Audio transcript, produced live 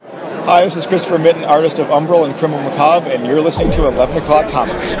Hi, this is Christopher Mitten, artist of Umbral and Criminal Macabre, and you're listening to 11 O'Clock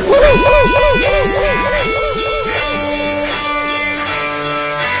Comics.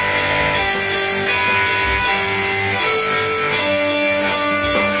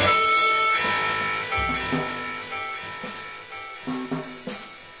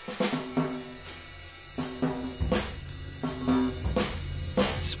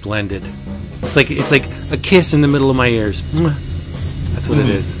 Splendid. It's like a kiss in the middle of my ears. That's what it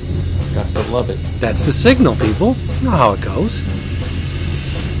is. Got to love it. That's the signal, people. You know how it goes.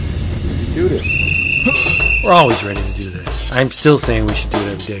 Do this. We're always ready to do this. I'm still saying we should do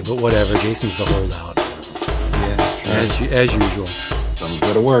it every day, but whatever. Jason's the holdout. Yeah, sure. As usual. Someone's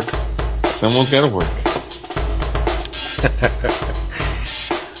got to work. Someone's got to work.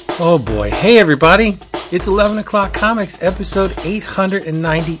 Oh boy. Hey everybody. It's 11 O'Clock Comics, episode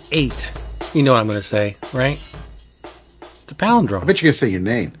 898. You know what I'm going to say, right? It's a palindrome. I bet you're going to say your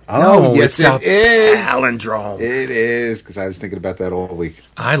name. Oh, no, yes, it is. Palindrome. It is, because I was thinking about that all week.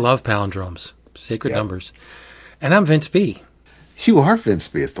 I love palindromes. Sacred numbers. And I'm Vince B. You are Vince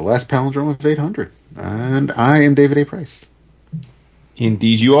B. It's the last palindrome of 800. And I am David A. Price.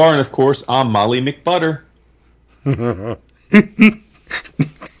 Indeed you are, and of course, I'm Molly McButter.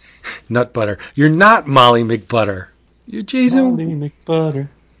 Nut butter. You're not Molly McButter. You're Jason. Molly McButter.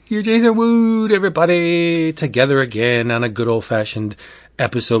 You're Jason Wood, everybody. Together again on a good old-fashioned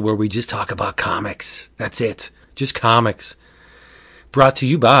episode where we just talk about comics. That's it. Just comics. Brought to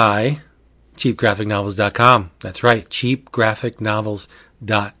you by cheapgraphicnovels.com. That's right,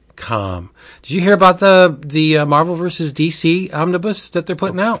 cheapgraphicnovels.com. Did you hear about the Marvel vs. DC omnibus that they're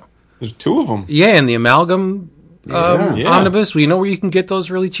putting out? There's two of them. Yeah, and the Amalgam omnibus. Well, you know where you can get those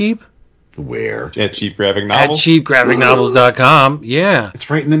really cheap? Where? At Cheap Graphic Novels. At cheapgraphicnovels.com. Yeah. It's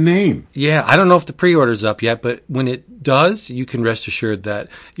right in the name. Yeah, I don't know if the pre-order's up yet, but when it does, you can rest assured that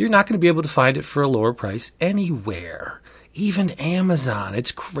you're not going to be able to find it for a lower price anywhere. Even Amazon.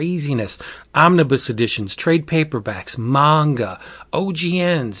 It's craziness. Omnibus editions, trade paperbacks, manga,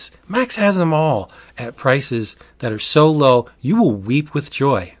 OGNs. Max has them all at prices that are so low, you will weep with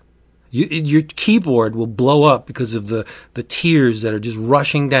joy. Your keyboard will blow up because of the tears that are just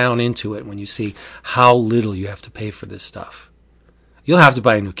rushing down into it when you see how little you have to pay for this stuff. You'll have to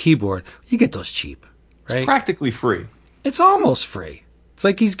buy a new keyboard. You get those cheap, right? It's practically free. It's almost free. It's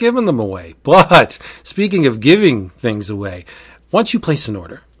like he's giving them away. But speaking of giving things away, once you place an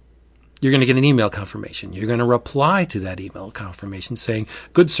order, you're going to get an email confirmation. You're going to reply to that email confirmation saying,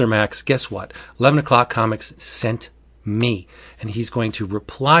 "Good Sir Max, guess what? 11 O'Clock Comics sent me." And he's going to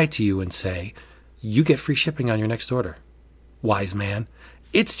reply to you and say, "You get free shipping on your next order." Wise man.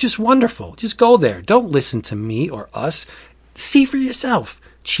 It's just wonderful. Just go there. Don't listen to me or us. See for yourself.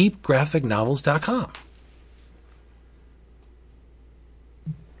 cheapgraphicnovels.com.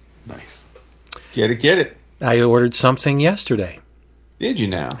 Nice. Get it. I ordered something yesterday. Did you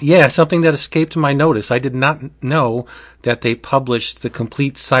now? Yeah, something that escaped my notice. I did not know that they published the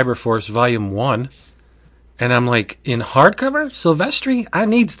complete Cyberforce Volume 1. And I'm like, in hardcover? Silvestri? I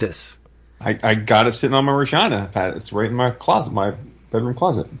needs this. I got it sitting on my Regina. It's right in my closet, my bedroom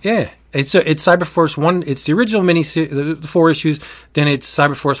closet. Yeah. It's Cyberforce 1. It's the original the 4 issues. Then it's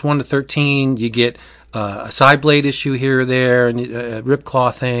Cyberforce 1 to 13. You get a Cyblade issue here or there, and a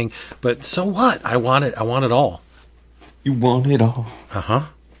Ripclaw thing. But so what? I want it all. You want it all. Uh-huh.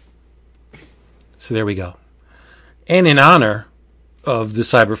 So there we go. And in honor of the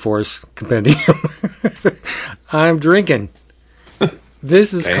Cyberforce Compendium, I'm drinking.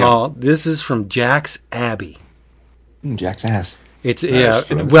 This is from Jack's Abbey. Jack's ass. It's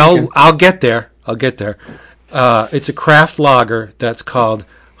I'll get there. It's a craft lager that's called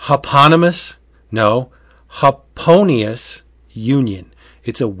Hoponius Union.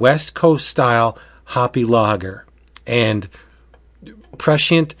 It's a West Coast style hoppy lager. And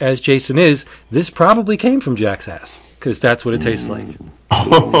prescient as Jason is, this probably came from Jack's ass, because that's what it tastes like.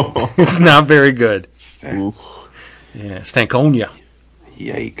 It's not very good. Yeah, Stankonia.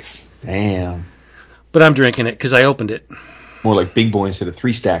 Yikes. Damn. But I'm drinking it because I opened it. More like Big Boy instead of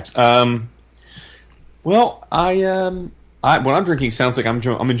 3 stacks. Well, what I'm drinking sounds like I'm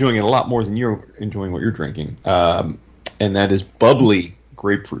enjoying it a lot more than you're enjoying what you're drinking. And that is bubbly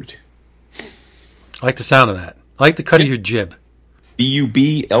grapefruit. I like the sound of that. I like the cut of your jib.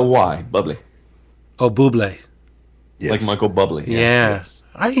 Bubly. Bubbly. Oh, Bublé. Yes. Like Michael Bublé. Yeah. Yes.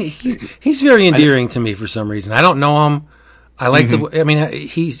 He's very endearing to me for some reason. I don't know him. I like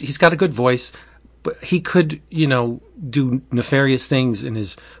he's got a good voice, but he could, do nefarious things in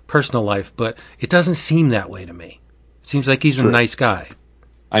his personal life, but it doesn't seem that way to me. It seems like he's a nice guy.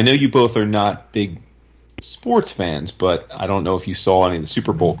 I know you both are not big sports fans, but I don't know if you saw any of the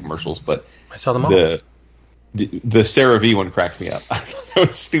Super Bowl commercials, but I saw them all. The Sarah V one cracked me up. I thought that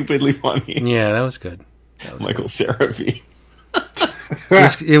was stupidly funny. Yeah, that was good. Michael Sarah V.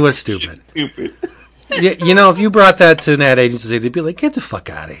 It was stupid. Stupid. Yeah, if you brought that to an ad agency, they'd be like, "Get the fuck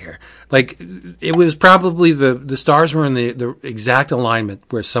out of here!" Like, it was probably the stars were in the exact alignment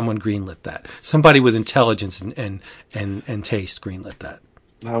where someone greenlit that. Somebody with intelligence and taste greenlit that.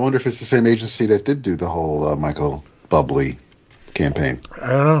 I wonder if it's the same agency that did do the whole Michael Bublé campaign. I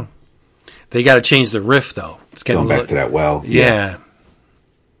don't know. They got to change the riff though. It's Going back to that well. Yeah.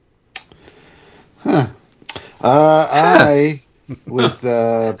 Huh. I with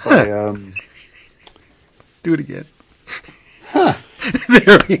by do it again. Huh.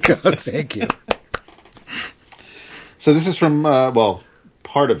 There we go. Thank you. So this is from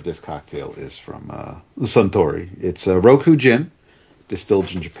part of this cocktail is from Suntory. It's Roku gin,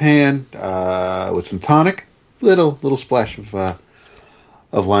 distilled in Japan, with some tonic, little splash of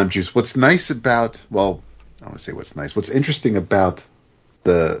lime juice. What's nice about I don't want to say what's nice. What's interesting about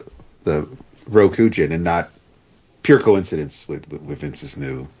the Roku gin, and not pure coincidence with Vince's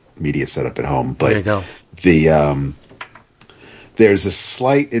new media setup at home, but there you go. There's a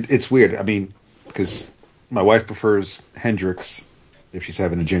slight. It's weird. I mean, because my wife prefers Hendrick's if she's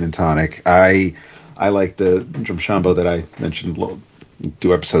having a gin and tonic. I like the Drumshambo that I mentioned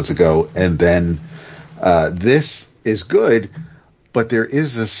 2 episodes ago, and then this is good, but there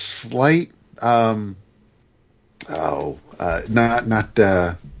is a slight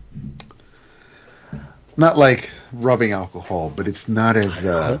not like rubbing alcohol, but it's not as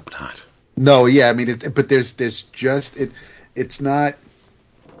I hope not. No, yeah, I mean, but there's just it's not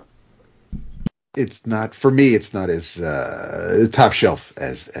for me. It's not as top shelf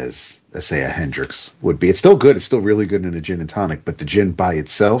as say a Hendrick's would be. It's still good. It's still really good in a gin and tonic, but the gin by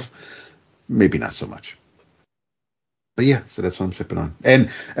itself, maybe not so much. But yeah, so that's what I'm sipping on, and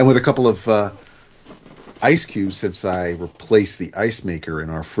with a couple of ice cubes since I replaced the ice maker in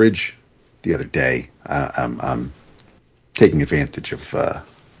our fridge the other day. I'm taking advantage of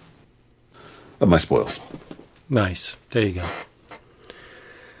my spoils. Nice. There you go.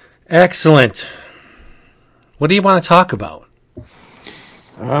 Excellent. What do you want to talk about?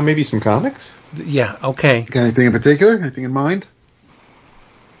 Maybe some comics? Yeah, okay. Got anything in particular? Anything in mind?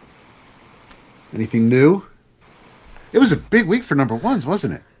 Anything new? It was a big week for number ones,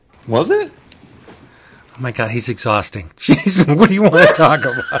 wasn't it? Was it? Oh my God, he's exhausting. Jason, what do you want to talk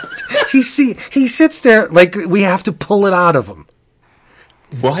about? He sits there like we have to pull it out of him.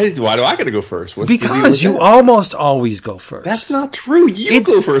 Why do I got to go first? Because you almost always go first. That's not true. You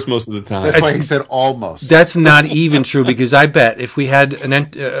go first most of the time. That's why he said almost. That's not even true, because I bet if we had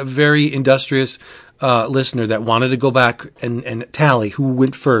a very industrious listener that wanted to go back and tally who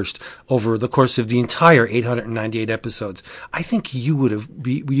went first over the course of the entire 898 episodes, I think you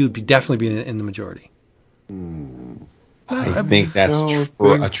would definitely be in the majority. I think that's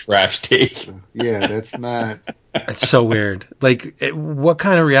a trash take. Yeah, that's not. It's so weird. Like, what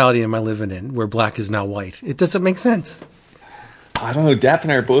kind of reality am I living in where black is now white? It doesn't make sense. I don't know. Dap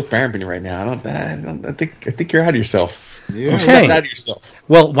and I are both parenting right now. I think you're out of yourself. Yeah. Okay. Out of yourself.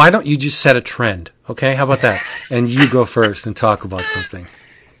 Well, why don't you just set a trend? Okay, how about that? And you go first and talk about something.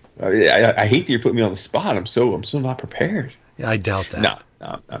 I hate that you're putting me on the spot. I'm so not prepared. Yeah, I doubt that. No,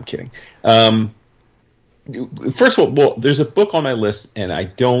 I'm kidding. First of all, well, there's a book on my list, and I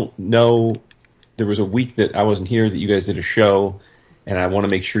don't know. There was a week that I wasn't here that you guys did a show, and I want to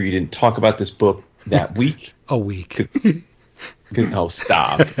make sure you didn't talk about this book that week. A week. Oh,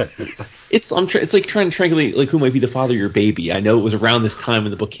 stop! It's like trying to triangulate like who might be the father of your baby. I know it was around this time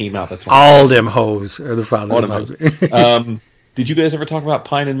when the book came out. That's why all them hoes are the father of my baby. Did you guys ever talk about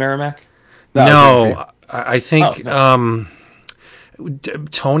Pine and Merrimac? No, I think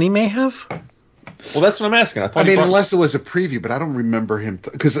Tony may have. Well, that's what I'm asking. I mean, unless it was a preview, but I don't remember him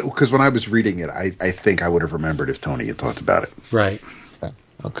because when I was reading it, I think I would have remembered if Tony had talked about it. Right.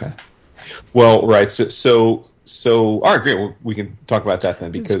 Okay. Well, right. So all right, great. Well, we can talk about that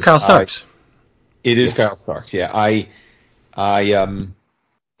then because it's Kyle Starks. It is Kyle Starks. Yeah.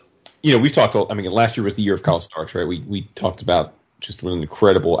 We've talked. I mean, last year was the year of Kyle Starks, right? We talked about just what an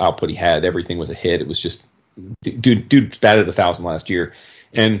incredible output he had. Everything was a hit. It was just dude batted 1,000 last year,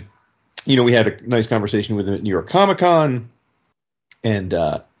 and we had a nice conversation with him at New York Comic Con, and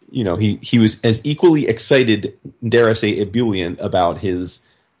he was as equally excited, dare I say, ebullient about his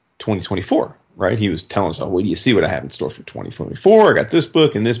 2024. Right? He was telling us, "Oh, wait, do you see what I have in store for 2024? I got this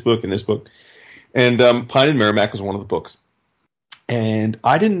book and this book and this book." And Pine and Merrimac was one of the books. And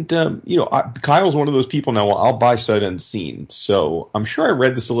I didn't, Kyle's one of those people now. Well, I'll buy sight unseen, so I'm sure I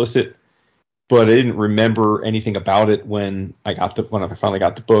read the solicit, but I didn't remember anything about it when I finally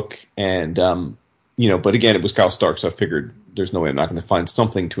got the book. And but again, it was Kyle Stark, so I figured there's no way I'm not going to find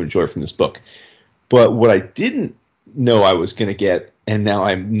something to enjoy from this book. But what I didn't know I was going to get, and now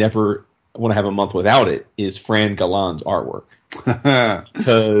I never want to have a month without it, is Fran Galan's artwork.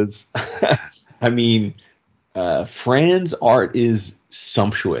 Because, I mean, Fran's art is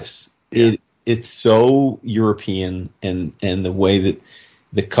sumptuous. Yeah. It's so European, and the way that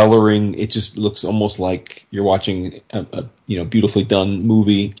the coloring, it just looks almost like you're watching a beautifully done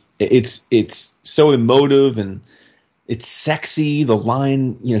movie. It's so emotive, and it's sexy. The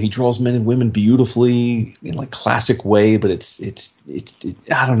line, he draws men and women beautifully in like classic way, but it's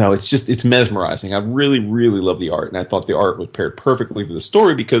I don't know. It's mesmerizing. I really, really love the art, and I thought the art was paired perfectly for the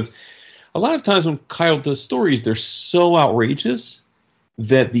story, because a lot of times when Kyle does stories, they're so outrageous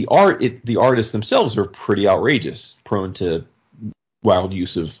that the artists themselves are pretty outrageous, prone to wild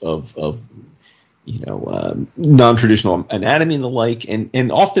use of non-traditional anatomy and the like,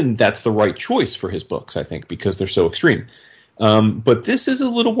 and often that's the right choice for his books, I think, because they're so extreme. But this is a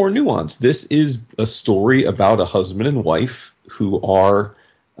little more nuanced. This is a story about a husband and wife who are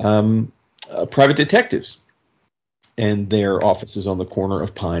private detectives, and their office is on the corner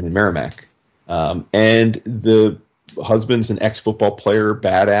of Pine and Merrimac. And the husband's an ex-football player,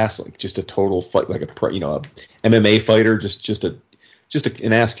 badass, like just a total fight, like a MMA fighter, just an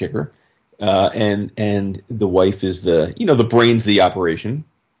ass kicker. And the wife is the brains of the operation.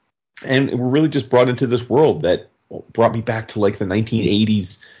 And we're really just brought into this world that brought me back to like the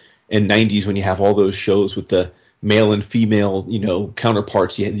 1980s and 90s, when you have all those shows with the male and female,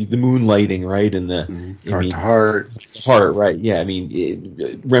 counterparts. You had the moonlighting, right? And the heart, right? Yeah. I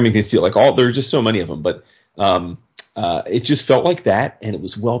mean, Remington Steele, there's just so many of them, but it just felt like that, and it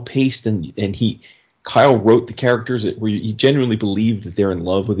was well paced, and Kyle wrote the characters where you genuinely believe that they're in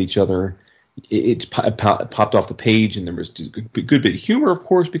love with each other. It popped off the page, and there was a good bit of humor, of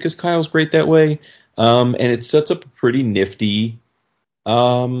course, because Kyle's great that way. And it sets up a pretty nifty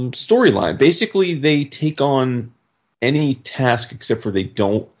storyline. Basically, they take on any task except for they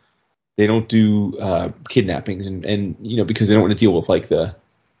don't do kidnappings, and because they don't want to deal with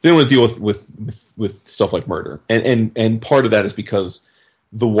they don't want to deal with stuff like murder. And part of that is because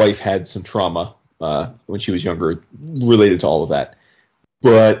the wife had some trauma when she was younger related to all of that.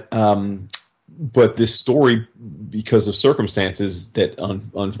 But this story, because of circumstances that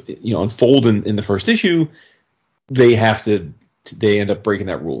unfold in the first issue, they end up breaking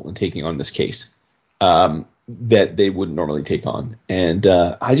that rule and taking on this case that they wouldn't normally take on. And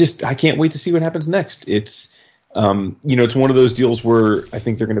I can't wait to see what happens next. It's it's one of those deals where I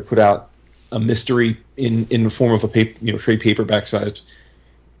think they're going to put out a mystery in the form of a trade paperback sized.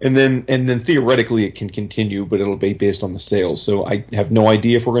 And then theoretically it can continue, but it'll be based on the sales. So I have no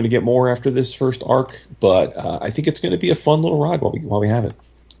idea if we're going to get more after this first arc, but I think it's going to be a fun little ride while we have it.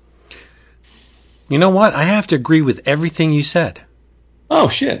 You know what? I have to agree with everything you said. Oh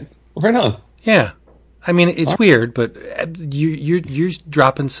shit! Right on. Yeah, I mean it's weird, but you're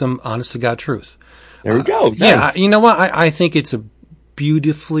dropping some honest to God truth. There we go. Nice. Yeah, you know what? I think it's a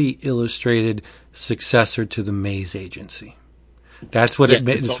beautifully illustrated successor to the Maze Agency. That's what it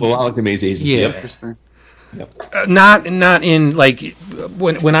means. It's a lot like the Maze Agency. Yeah. Interesting. Yep. Not in like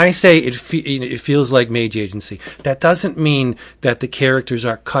when I say it feels like Mage Agency. That doesn't mean that the characters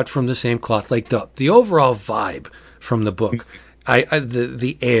are cut from the same cloth. Like the overall vibe from the book,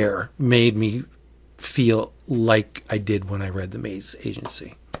 the air made me feel like I did when I read the Maze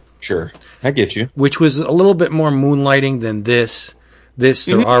Agency. Sure, I get you. Which was a little bit more moonlighting than this.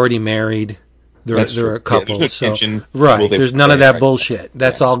 They're already married. They're a couple, there's no so right. There's none of that bullshit.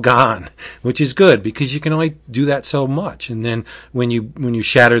 That's all gone, which is good because you can only do that so much. And then when you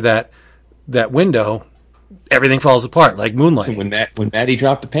shatter that window, everything falls apart like moonlight. So when Maddie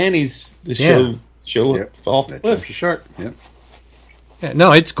dropped the panties, the show fell off the cliff. Sharp. Yep. Yeah.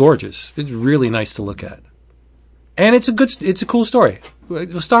 No, it's gorgeous. It's really nice to look at, and it's a cool story.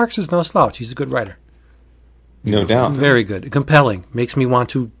 Starks is no slouch. He's a good writer. No doubt. Very good, compelling. Makes me want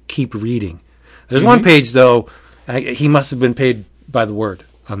to keep reading. There's one page, though, he must have been paid by the word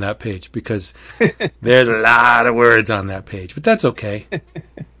on that page because there's a lot of words on that page. But that's okay.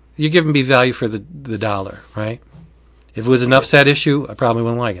 You're giving me value for the dollar, right? If it was an upset issue, I probably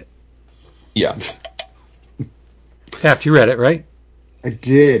wouldn't like it. Yeah. Cap, you read it, right? I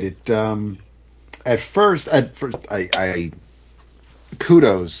did. It at first I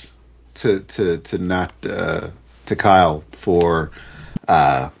kudos to Kyle for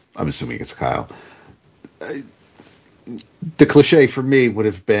I'm assuming it's Kyle. The cliche for me would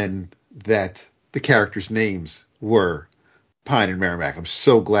have been that the characters' names were Pine and Merrimac. I'm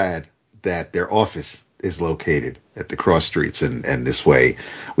so glad that their office is located at the cross streets, and this way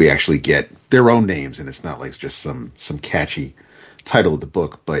we actually get their own names, and it's not like just some catchy title of the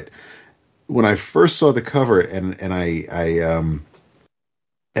book. But when I first saw the cover and I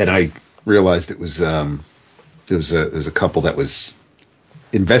realized it was there was a couple that was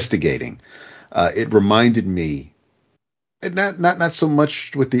investigating, it reminded me, and not so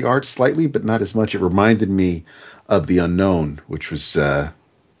much with the art, slightly, but not as much. It reminded me of The Unknown, which was a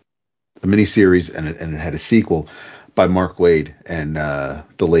miniseries, and it had a sequel by Mark Waid and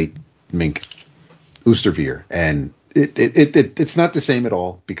the late Mink Oosterveer, and it's not the same at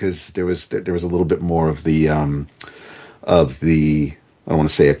all, because there was a little bit more of the I don't want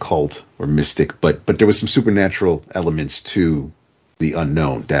to say occult or mystic, but there was some supernatural elements to The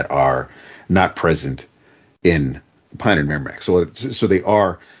Unknown that are not present in Pine and Merrimac. So they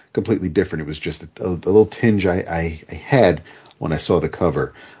are completely different. It was just a little tinge I had when I saw the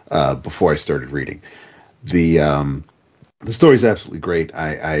cover before I started reading. The story is absolutely great.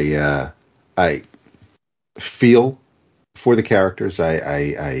 I feel for the characters.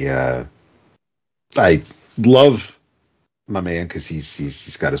 I love my man, because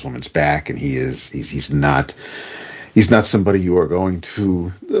he's got his woman's back, and he's not somebody you are going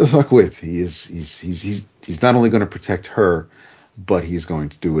to fuck with. He's not only going to protect her, but he's going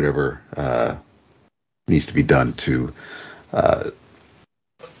to do whatever needs to be done to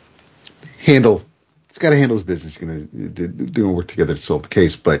handle. He's got to handle his business. He's going to work together to solve the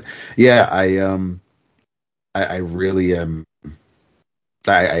case. But yeah, I really am.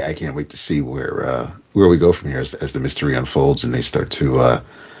 I can't wait to see where we go from here as the mystery unfolds and they start to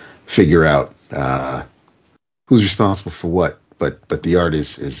figure out who's responsible for what. But the art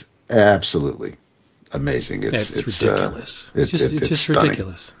is absolutely amazing. It's ridiculous. It's just stunning.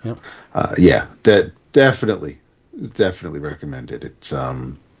 ridiculous. Yep. Yeah, that definitely recommend it. It's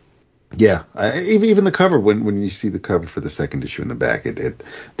even the cover, when you see the cover for the second issue in the back,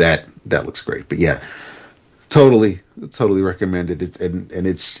 that looks great. But yeah, totally recommended it, and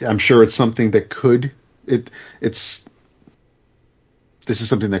it's, I'm sure it's something that this is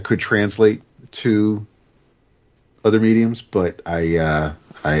something that could translate to other mediums, but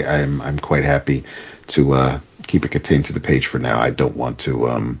I'm quite happy to keep it contained to the page for now. I don't want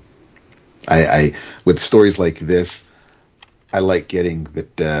to I with stories like this, I like getting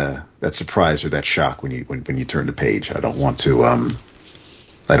that surprise or that shock when you turn the page. I don't want to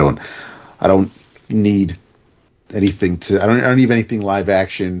I don't need anything I don't need anything live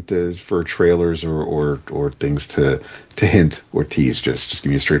action for trailers or things to hint or tease. Just give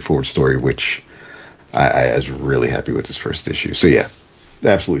me a straightforward story, which I was really happy with this first issue. So yeah,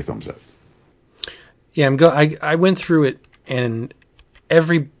 absolutely thumbs up. Yeah, I went through it, and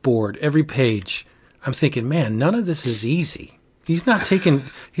every board, every page, I'm thinking, man, none of this is easy. He's not taking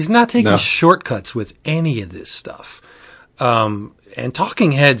no shortcuts with any of this stuff. And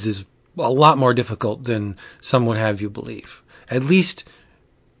Talking Heads is a lot more difficult than some would have you believe. At least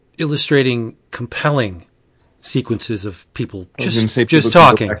illustrating compelling sequences of people just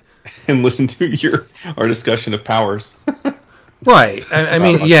talking. And listen to our discussion of powers. Right. I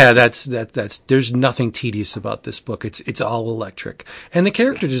mean, yeah, that's there's nothing tedious about this book. It's all electric. And the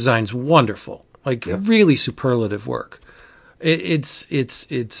character design's wonderful. Like, really superlative work.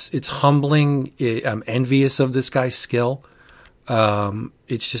 It's humbling. I'm envious of this guy's skill.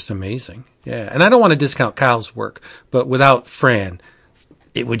 It's just amazing. Yeah. And I don't want to discount Kyle's work, but without Fran,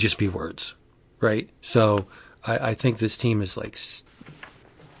 it would just be words. Right? So I think this team is like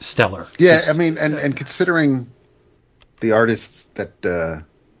stellar. Yeah. I mean, and considering the artists that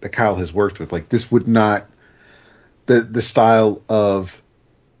Kyle has worked with, like, this would not, the style of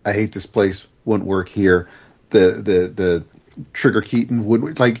I Hate This Place wouldn't work here. The Trigger Keaton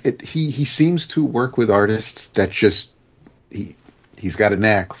wouldn't, like it. He seems to work with artists that just he's got a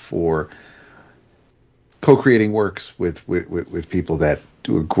knack for co-creating works with people that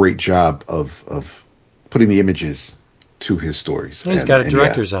do a great job of putting the images to his stories. He's got a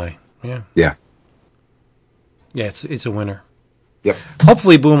director's eye. Yeah. Yeah. Yeah, it's a winner. Yep.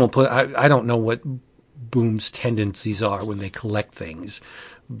 Hopefully Boom will put, I don't know what Boom's tendencies are when they collect things,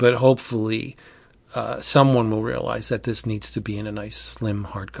 but hopefully someone will realize that this needs to be in a nice slim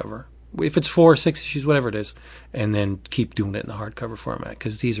hardcover. If it's 4 or 6 issues, whatever it is, and then keep doing it in the hardcover format,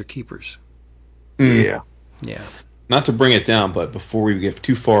 because these are keepers. Yeah. Yeah. Not to bring it down, but before we get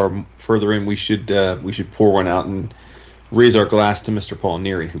too further in, we should pour one out and raise our glass to Mr. Paul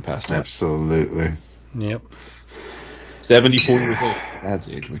Neary, who passed away. Absolutely. Yep. 74 years old, dad's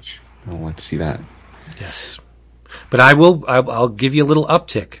age, which I don't like to see that. Yes. But I'll give you a little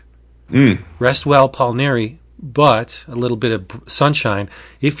uptick. Rest well, Paul Neary. But a little bit of sunshine.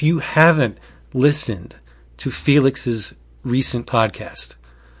 If you haven't listened to Felix's recent podcast,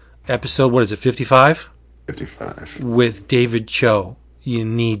 episode, what is it, 55? 55. With David Cho, you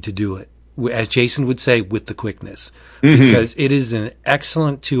need to do it. As Jason would say, with the quickness. Mm-hmm. Because it is an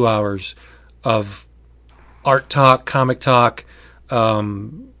excellent 2 hours of art talk, comic talk,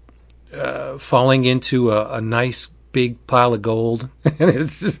 falling into a nice big pile of gold. And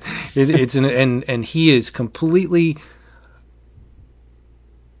it's just, and he is completely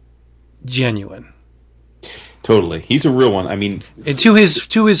genuine. Totally. He's a real one. I mean, And to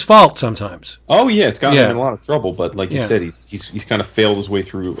his fault sometimes. oh yeah, it's gotten Yeah. him in a lot of trouble, but like you Yeah. said, he's kind of failed his way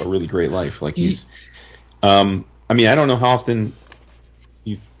through a really great life. Like he's, I mean, I don't know how often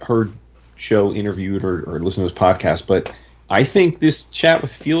you've heard Cho interviewed or listened to his podcast, but I think this chat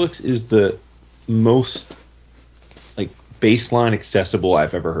with Felix is the most like baseline accessible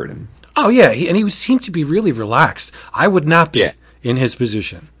I've ever heard him. Oh yeah, he seemed to be really relaxed. I would not be Yeah. in his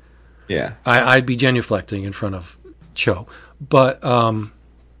position. Yeah. I'd be genuflecting in front of Cho. But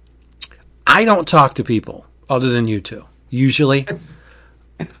I don't talk to people other than you two. Usually,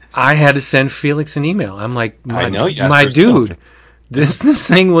 I had to send Felix an email. I'm like, I know, yes, my there's dude, no- this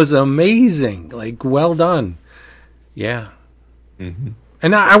thing was amazing. Like, well done. Yeah. Mm-hmm.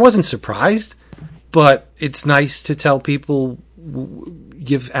 And I wasn't surprised, but it's nice to tell people,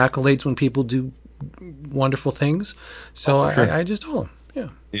 give accolades when people do wonderful things. So Oh, sure. I just told him. Yeah.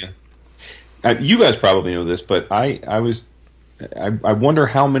 Yeah. You guys probably know this, but I wonder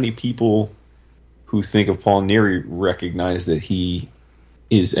how many people who think of Paul Neary recognize that he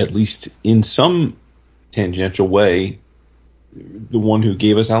is, at least in some tangential way, the one who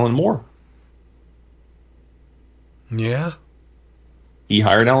gave us Alan Moore. Yeah. He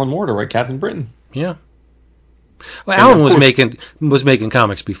hired Alan Moore to write Captain Britain. Yeah. Well, And Alan of was course- making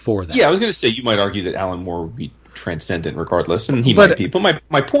comics before that. Yeah, I was going to say you might argue that Alan Moore would be transcendent regardless, and he But- might be. But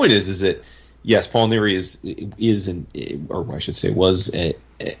my point is that yes, Paul Neary or I should say, was an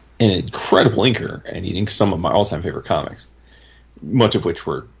incredible inker, and he inks some of my all-time favorite comics. Much of which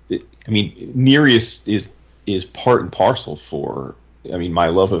were, I mean, Neary is part and parcel for, I mean, my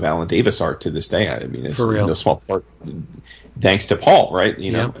love of Alan Davis art to this day. I mean, it's For real. no small part thanks to Paul, right?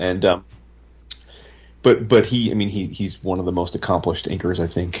 You know, Yeah. and but he, I mean, he's one of the most accomplished inkers, I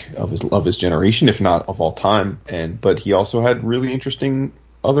think, of his generation, if not of all time. But he also had really interesting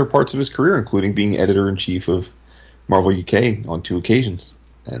other parts of his career, including being editor-in-chief of Marvel UK on 2 occasions.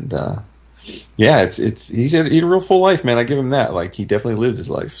 And yeah, he's had a real full life, man. I give him that. Like, he definitely lived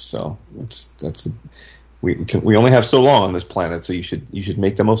his life. So we only have so long on this planet, so you should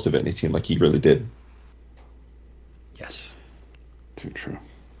make the most of it. And it seemed like he really did. Yes. Too true.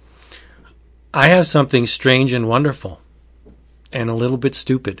 I have something strange and wonderful and a little bit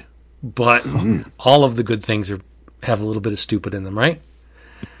stupid, but all of the good things have a little bit of stupid in them, right?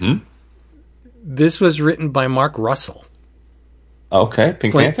 Mm-hmm. This was written by Mark Russell. Okay,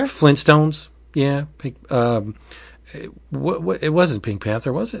 Pink Panther? Flintstones. Yeah. It wasn't Pink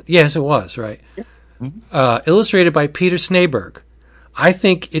Panther, was it? Yes, it was, right. Mm-hmm. Illustrated by Peter Snejbjerg. I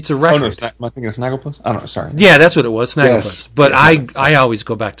think it's a Oh, record. no, am I thinking of Snagglepuss? I don't know, sorry. Yeah, that's what it was, Snagglepuss. Yes. But Yeah, I always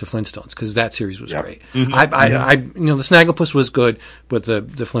go back to Flintstones because that series was Yep. great. Mm-hmm. I the Snagglepuss was good, but the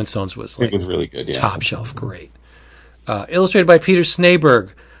Flintstones was like It was really good, yeah. top shelf great. Illustrated by Peter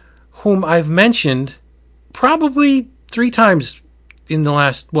Snejbjerg, whom I've mentioned probably 3 times in the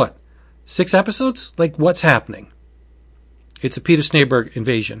last 6 episodes. Like, what's happening? It's a Peter Snejbjerg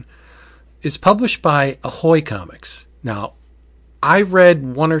invasion. It's published by Ahoy Comics. Now, I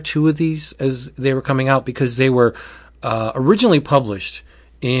read 1 or 2 of these as they were coming out because they were originally published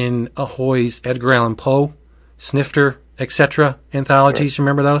in Ahoy's Edgar Allan Poe, Snifter, etc. anthologies.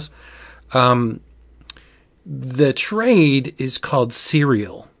 Remember those? The trade is called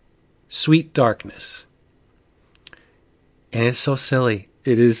Serial, Sweet Darkness. And it's so silly.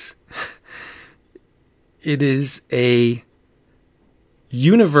 It is a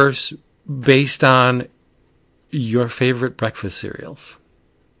universe based on your favorite breakfast cereals.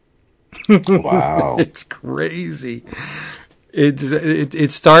 Wow. It's crazy.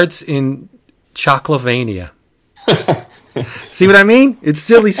 It starts in Chocolavania. See what I mean? It's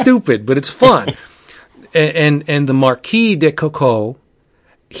silly, stupid, but it's fun. And the Marquis de Coco,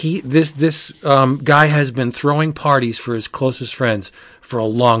 this guy has been throwing parties for his closest friends for a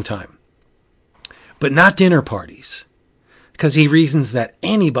long time, but not dinner parties, because he reasons that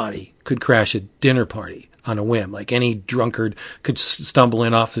anybody could crash a dinner party on a whim. Like any drunkard could stumble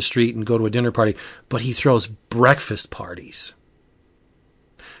in off the street and go to a dinner party, but he throws breakfast parties.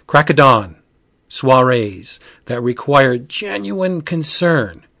 Crack of dawn, soirees that required genuine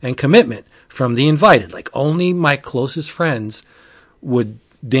concern and commitment from the invited. Like only my closest friends would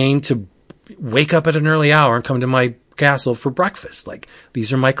deign to wake up at an early hour and come to my castle for breakfast. Like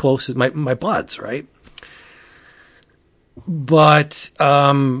these are my closest, my buds, right? But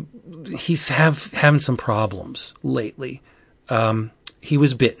he's having some problems lately. He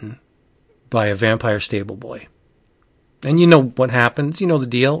was bitten by a vampire stable boy. And you know what happens. You know the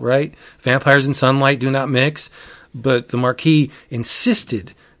deal, right? Vampires and sunlight do not mix. But the Marquis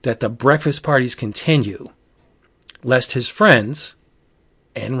insisted that the breakfast parties continue, lest his friends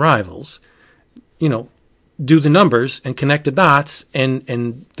and rivals, do the numbers and connect the dots,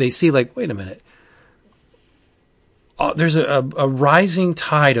 and they see like, wait a minute. There's a rising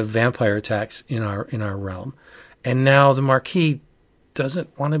tide of vampire attacks in our realm, and now the Marquis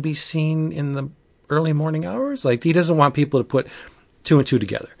doesn't want to be seen in the early morning hours. Like he doesn't want people to put two and two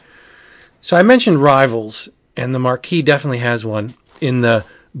together. So I mentioned rivals, and the Marquis definitely has one in the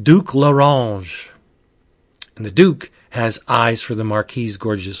Duke L'Orange, and the Duke has eyes for the Marquis's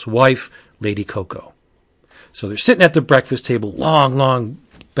gorgeous wife, Lady Coco. So they're sitting at the breakfast table, long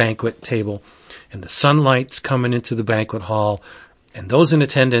banquet table. And the sunlight's coming into the banquet hall. And those in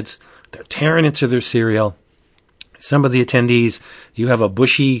attendance, they're tearing into their cereal. Some of the attendees, you have a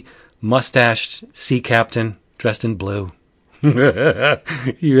bushy, mustached sea captain dressed in blue.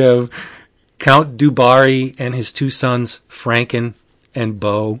 You have Count Dubarry and his two sons, Franken and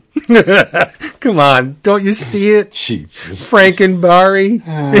Beau. Come on, don't you see it? Jesus. Franken Barry.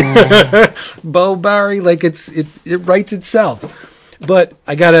 Beau Barry, like it writes itself. But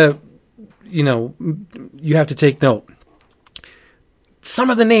I gotta... you have to take note. Some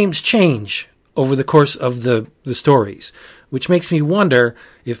of the names change over the course of the stories, which makes me wonder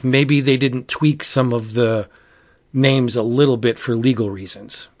if maybe they didn't tweak some of the names a little bit for legal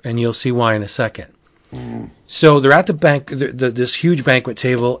reasons. And you'll see why in a second. Mm. So they're at this huge banquet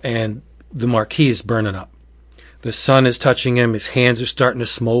table, and the Marquis is burning up. The sun is touching him. His hands are starting to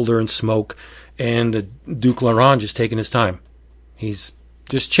smolder and smoke. And the Duke L'Orange is taking his time. He's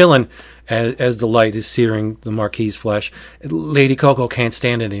just chilling as the light is searing the Marquis's flesh. Lady Coco can't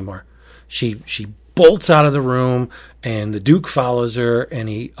stand it anymore. She bolts out of the room, and the Duke follows her, and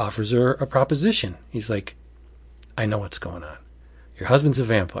he offers her a proposition. He's like, I know what's going on. Your husband's a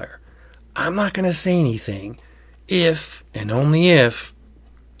vampire. I'm not going to say anything if, and only if,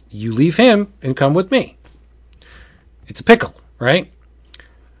 you leave him and come with me. It's a pickle, right?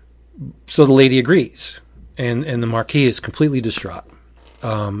 So the lady agrees, and the Marquis is completely distraught.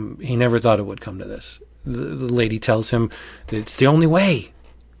 He never thought it would come to this. The lady tells him that it's the only way.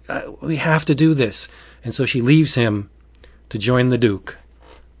 We have to do this. And so she leaves him to join the Duke.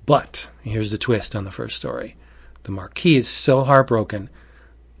 But here's the twist on the first story. The Marquis is so heartbroken,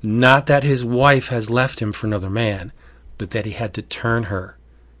 not that his wife has left him for another man, but that he had to turn her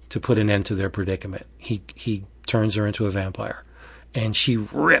to put an end to their predicament. He turns her into a vampire. And she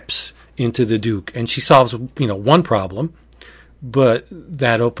rips into the Duke. And she solves, one problem. But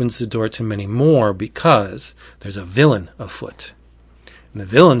that opens the door to many more, because there's a villain afoot. And the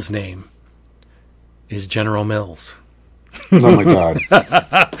villain's name is General Mills. Oh, my God.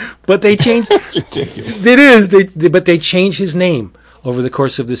 But they changed... That's ridiculous. It is. But they changed his name over the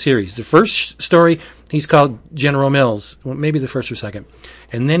course of the series. The first story, he's called General Mills. Well, maybe the first or second.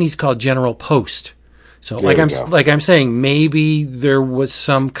 And then he's called General Post. So like I'm saying, maybe there was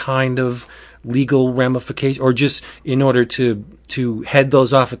some kind of legal ramification, or just in order to head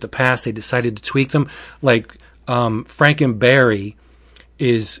those off at the pass, they decided to tweak them. Like Frankenberry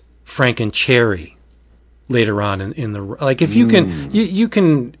is Frankencherry later on in the, like, if you can you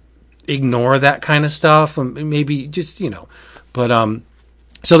can ignore that kind of stuff, maybe just but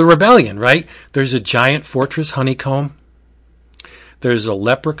so the rebellion, right? There's a giant fortress honeycomb. There's a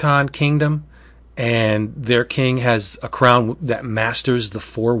leprechaun kingdom. And their king has a crown that masters the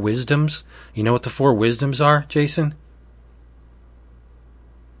four wisdoms. You know what the four wisdoms are, Jason?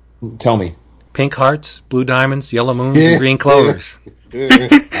 Tell me. Pink hearts, blue diamonds, yellow moons, and green clovers.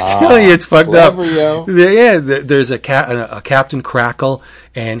 Tell you, it's fucked clever, up. Yo. Yeah, there's a Captain Crackle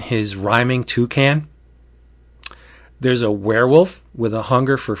and his rhyming toucan. There's a werewolf with a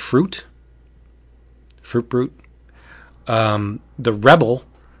hunger for fruit brute. The rebel,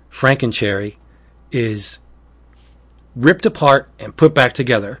 Frankencherry, is ripped apart and put back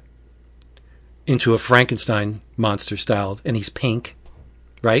together into a Frankenstein monster style, and he's pink,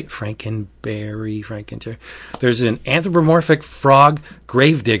 right? Frankencherry. There's an anthropomorphic frog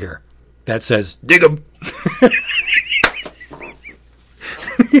gravedigger that says, dig 'em.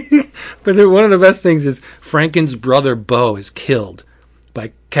 But one of the best things is Franken's brother Beau is killed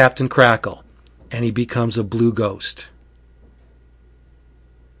by Captain Crackle, and he becomes a blue ghost.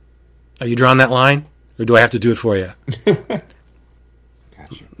 Are you drawing that line, or do I have to do it for you? Gotcha.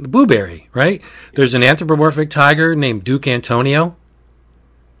 The Blueberry, right? There's an anthropomorphic tiger named Duke Antonio.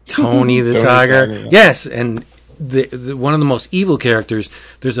 Tony the tiger. Tiger, yeah. Yes, and the one of the most evil characters,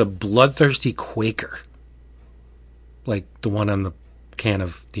 there's a bloodthirsty Quaker. Like the one on the can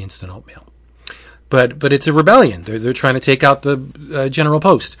of the instant oatmeal. But it's a rebellion. They're trying to take out the General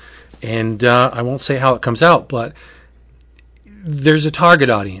Post. And I won't say how it comes out, but there's a target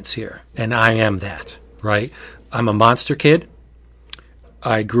audience here, and I am that, right? I'm a monster kid.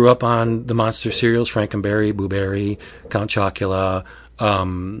 I grew up on the monster cereals, Frankenberry, Blueberry, Count Chocula.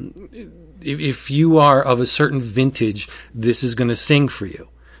 If you are of a certain vintage, this is going to sing for you.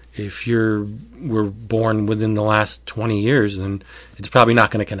 If were born within the last 20 years, then it's probably not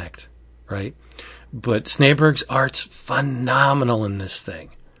going to connect, right? But Snejbjerg's art's phenomenal in this thing.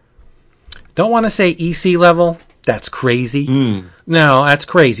 Don't want to say EC level. That's crazy. No, that's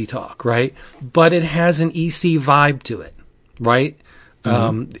crazy talk, right? But it has an EC vibe to it, right?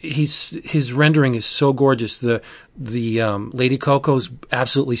 His rendering is so gorgeous. The Lady Coco's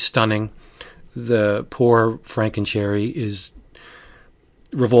absolutely stunning. The poor Frankencherry is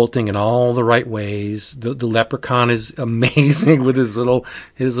revolting in all the right ways. The leprechaun is amazing with his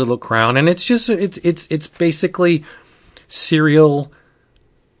little crown, and it's just it's basically serial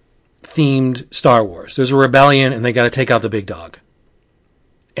themed Star Wars. There's a rebellion, and they got to take out the big dog,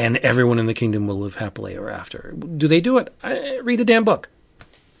 and everyone in the kingdom will live happily ever after. Do they do it? Read the damn book.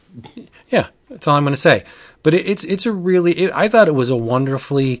 Yeah, that's all I'm going to say. But it's a really. I thought it was a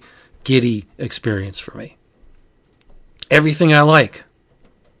wonderfully giddy experience for me. Everything I like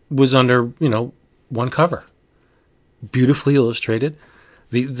was under one cover, beautifully illustrated.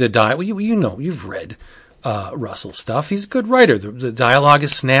 The dialogue, you've read Russell stuff. He's a good writer. The dialogue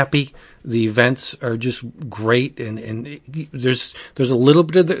is snappy. The events are just great, and there's a little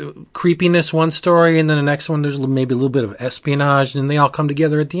bit of the creepiness one story, and then the next one there's maybe a little bit of espionage, and they all come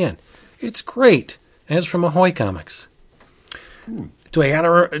together at the end. It's great, and it's from Ahoy Comics. Do I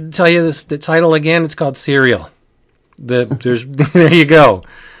gotta tell you the title again? It's called Serial. There you go.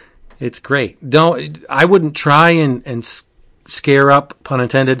 It's great. I wouldn't try and scare up, pun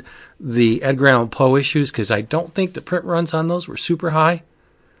intended, the Edgar Allan Poe issues, because I don't think the print runs on those were super high.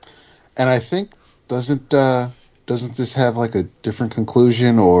 And I think doesn't this have like a different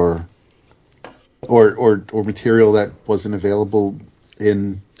conclusion or material that wasn't available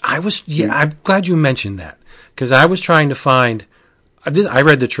in? I'm glad you mentioned that, because I was trying to find. I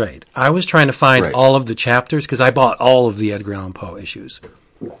read the trade. I was trying to find all of the chapters, because I bought all of the Edgar Allan Poe issues,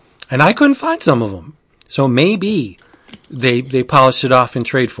 and I couldn't find some of them. So maybe they polished it off in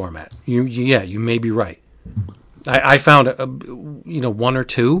trade format. You may be right. I found one or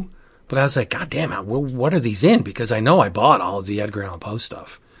two, but I was like, God damn it, what are these in? Because I know I bought all of the Edgar Allan Poe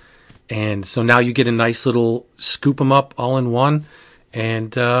stuff, and so now you get a nice little scoop them up all in one,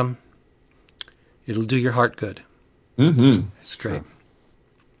 and it'll do your heart good. Mm-hmm. It's great.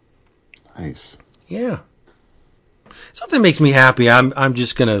 Nice. Yeah. Something makes me happy. I'm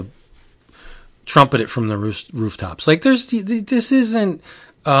just gonna trumpet it from the rooftops. Like this isn't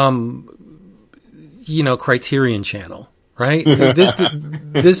Criterion Channel, right?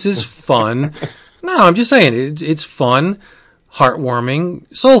 This is fun. No, I'm just saying it's fun,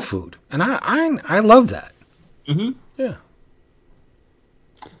 heartwarming soul food, and I love that. Mm-hmm. Yeah,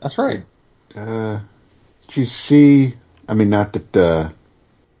 that's right. Did you see? I mean, not that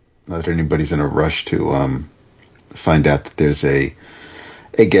anybody's in a rush to find out that there's a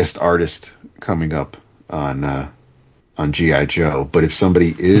guest artist coming up on G.I. Joe, but if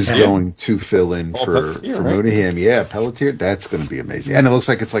somebody is going to fill in for Mooneyham, Pelletier, that's going to be amazing. And it looks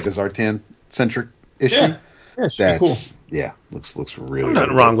like it's like a Zartan-centric issue. Yeah, that's cool. Yeah, looks really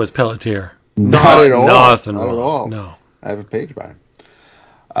nothing really wrong good. with Pelletier. Not at all. Nothing Not wrong. at all. No. I have a page by him.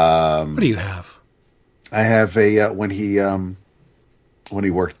 What do you have? I have a when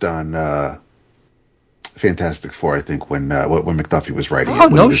he worked on Fantastic Four, I think when McDuffie was writing. Oh,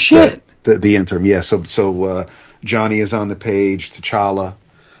 no shit. The interim, yeah. So Johnny is on the page, T'Challa,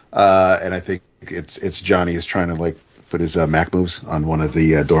 and I think it's Johnny is trying to like put his Mac moves on one of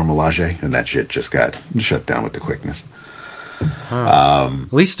the Dora Milaje, and that shit just got shut down with the quickness.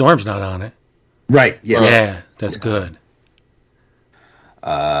 At least Storm's not on it. Right. Yeah. Yeah, that's good.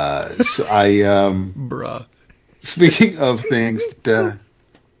 So I Bruh. Speaking of things that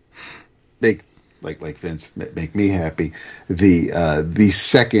make like Vince make me happy, the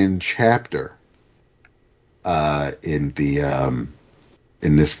second chapter in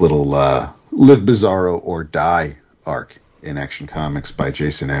this little Live Bizarro or Die arc in Action Comics by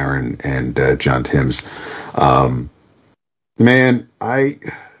Jason Aaron and John Timms. Man, I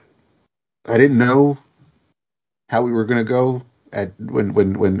didn't know how we were going to go at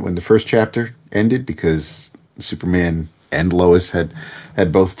when the first chapter ended, because Superman and Lois had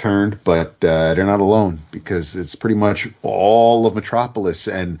both turned, but they're not alone, because it's pretty much all of Metropolis,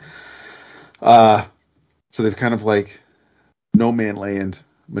 and so they've kind of like no man land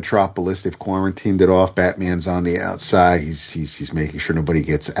Metropolis. They've quarantined it off. Batman's on the outside. He's making sure nobody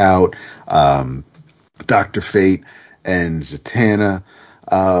gets out. Dr. Fate and Zatanna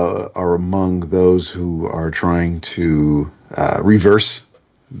are among those who are trying to reverse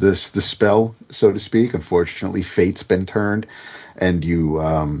the spell, so to speak. Unfortunately, Fate's been turned, and you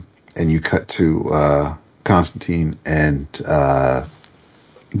cut to Constantine and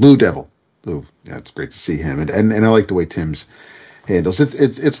Blue Devil. Ooh, yeah, it's great to see him, and I like the way Tim's handles.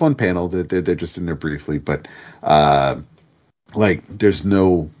 It's one panel that they're just in there briefly, but like there's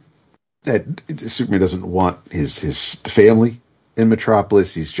no that Superman doesn't want his family in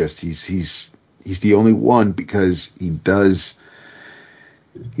Metropolis. He's the only one, because he does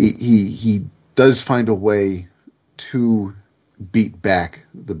find a way to beat back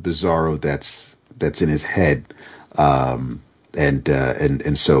the Bizarro that's in his head, and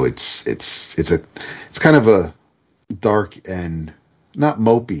so it's kind of a dark and not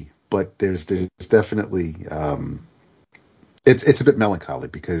mopey, but there's definitely it's a bit melancholy,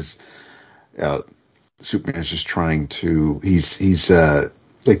 because Superman's just trying to he's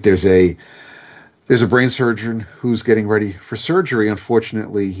like there's a brain surgeon who's getting ready for surgery.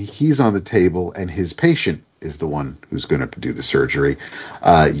 Unfortunately, he's on the table, and his patient is the one who's going to do the surgery.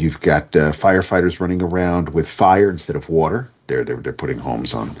 You've got firefighters running around with fire instead of water. They're putting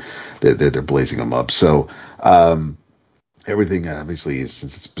homes on. They're blazing them up. So everything obviously is,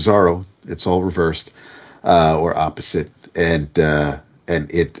 since it's Bizarro, it's all reversed or opposite, and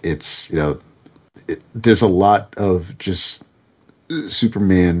it's there's a lot of just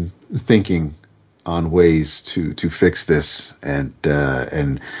Superman thinking on ways to fix this, and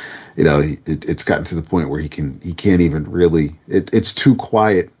it's gotten to the point where he can't even really. It's too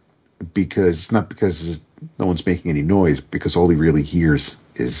quiet, because not because no one's making any noise, because all he really hears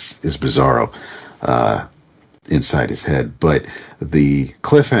is Bizarro inside his head. But the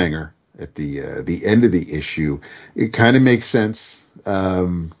cliffhanger at the end of the issue, it kind of makes sense.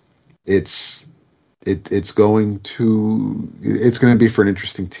 It's going to be for an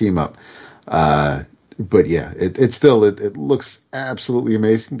interesting team up. But yeah, it looks absolutely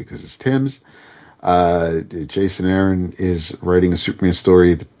amazing, because it's Tim's. Jason Aaron is writing a Superman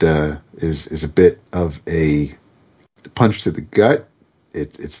story that is a bit of a punch to the gut.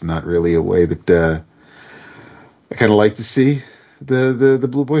 It's not really a way that I kind of like to see the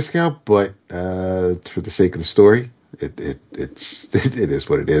Blue Boy Scout, but for the sake of the story, it is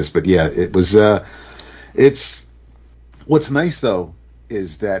what it is. But yeah, it was. It's what's nice though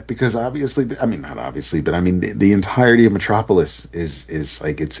is that, because obviously, I mean not obviously, but I mean the entirety of Metropolis is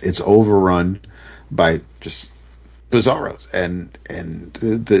like it's overrun by just Bizarros, and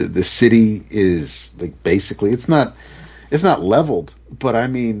the city is like basically it's not leveled, but I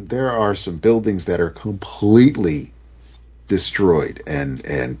mean there are some buildings that are completely destroyed, and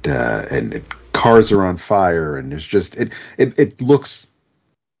cars are on fire, and there's just it looks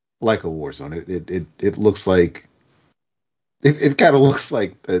like a war zone. It looks like it kind of looks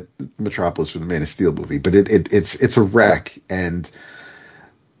like the Metropolis from the Man of Steel movie, but it's a wreck, and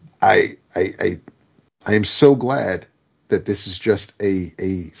I am so glad that this is just a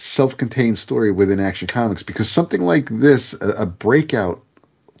self-contained story within Action Comics, because something like this, a breakout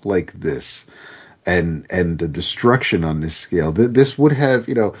like this, and the destruction on this scale, this would have,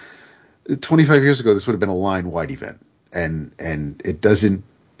 25 years ago, this would have been a line-wide event, and it doesn't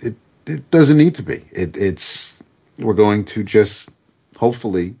need to be. We're going to just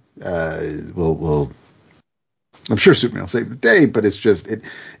hopefully we'll I'm sure Superman will save the day, but it's just it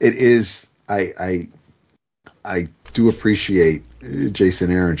is I do appreciate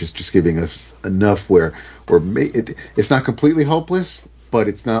Jason Aaron just giving us enough where it's not completely hopeless, but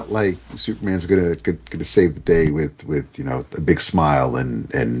it's not like Superman's gonna save the day with a big smile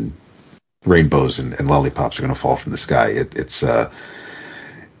and rainbows and lollipops are gonna fall from the sky.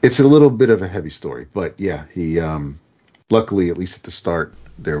 It's a little bit of a heavy story, but yeah, he luckily, at least at the start,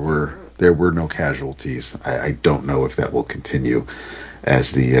 there were no casualties. I don't know if that will continue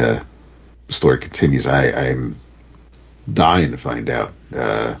as the story continues. I'm dying to find out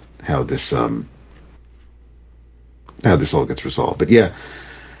how this all gets resolved. But yeah,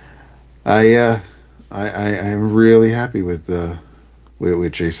 I'm really happy with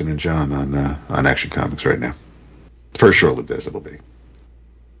Jason and John on Action Comics right now. For sure, it'll be.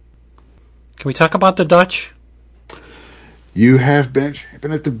 Can we talk about the Dutch? You have been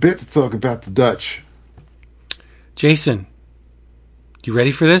at the bit to talk about the Dutch. Jason, you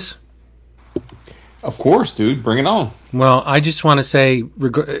ready for this? Of course, dude. Bring it on. Well, I just want to say,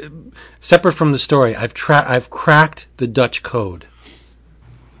 separate from the story, I've cracked the Dutch code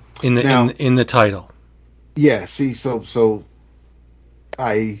in the title. Yeah. See, so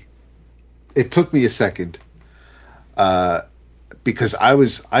it took me a second, because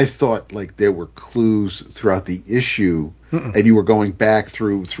I thought like there were clues throughout the issue, and you were going back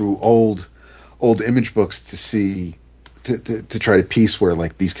through old image books to see. To try to piece where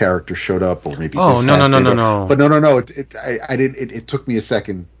like these characters showed up, or maybe no. But no. I didn't. It took me a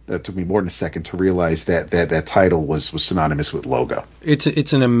second. It took me more than a second to realize that title was synonymous with logo.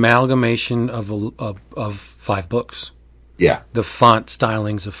 It's an amalgamation of 5 books. Yeah, the font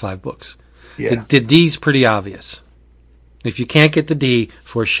stylings of 5 books. Yeah, the D's pretty obvious. If you can't get the D,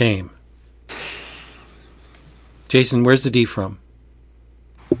 for shame. Jason, where's the D from?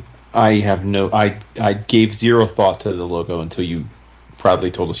 I have I gave zero thought to the logo until you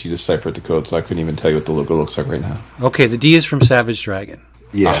proudly told us you deciphered the code, so I couldn't even tell you what the logo looks like right now. Okay, the D is from Savage Dragon.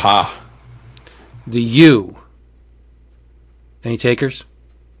 Yeah. Aha. The U. Any takers?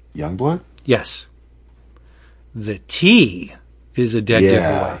 Youngblood? Yes. The T is a dead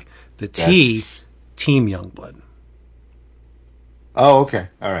giveaway. The T, Team Youngblood. Oh, okay.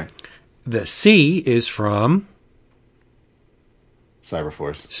 All right. The C is from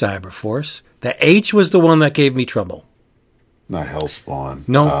Cyberforce. The H was the one that gave me trouble. Not Hellspawn.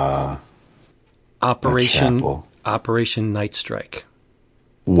 No. Operation Night Strike.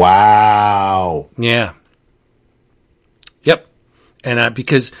 Wow. Yeah. Yep. And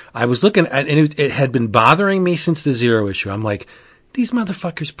because I was looking at, and it had been bothering me since the 0 issue. I'm like, these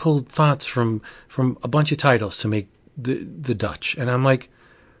motherfuckers pulled fonts from a bunch of titles to make the Dutch. And I'm like,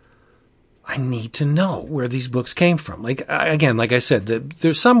 I need to know where these books came from. Like, again, like I said,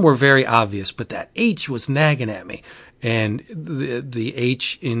 there's some were very obvious, but that H was nagging at me. And the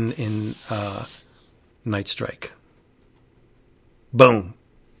H in Night Strike. Boom.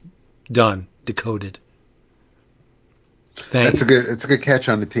 Done. Decoded. It's a good catch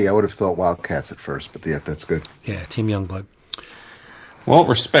on the T. I would have thought Wildcats at first, but yeah, that's good. Yeah, Team Youngblood. Well,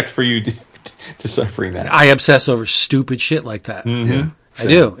 respect for you deciphering that. I obsess over stupid shit like that. Mm-hmm. Yeah. I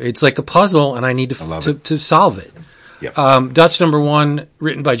do. It's like a puzzle, and I need to solve it. Yep. Dutch #1,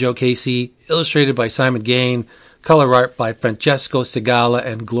 written by Joe Casey, illustrated by Simon Gain, color art by Francesco Segala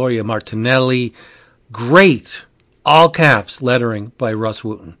and Gloria Martinelli. Great, all caps lettering by Russ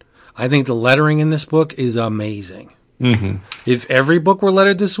Wooten. I think the lettering in this book is amazing. Mm-hmm. If every book were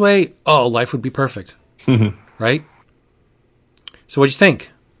lettered this way, life would be perfect. Mm-hmm. Right? So what'd you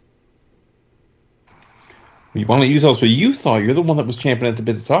think? You want to use those, but you thought you're the one that was championing at the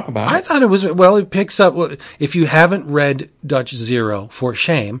bit to talk about it. I thought it was, it picks up, if you haven't read Dutch 0, for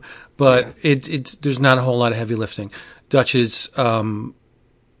shame, but it's there's not a whole lot of heavy lifting. Dutch's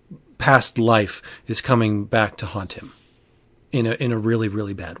past life is coming back to haunt him in a really,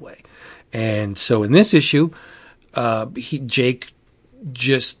 really bad way. And so in this issue, Jake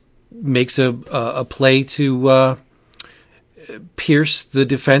just makes a play to pierce the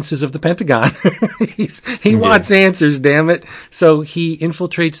defenses of the Pentagon. he wants answers, damn it. So he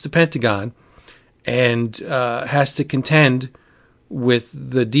infiltrates the Pentagon and has to contend with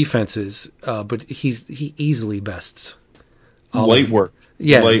the defenses, but he easily bests. Light work.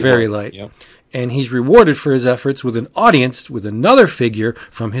 Yeah, very light. Yep. And he's rewarded for his efforts with an audience with another figure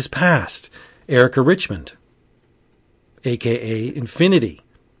from his past, Erica Richmond, a.k.a. Infinity,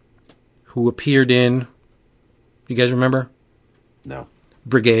 who appeared in, you guys remember? No.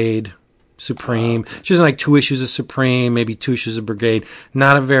 Brigade, Supreme. She was in like 2 issues of Supreme, maybe 2 issues of Brigade.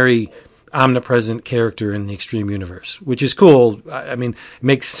 Not a very omnipresent character in the Extreme Universe, which is cool. I mean, it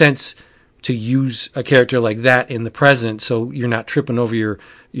makes sense to use a character like that in the present, so you're not tripping over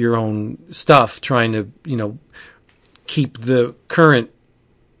your own stuff, trying to, keep the current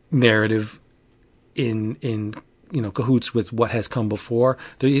narrative in cahoots with what has come before.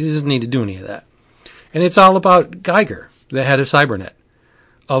 He doesn't need to do any of that. And it's all about Geiger, the head of Cybernet,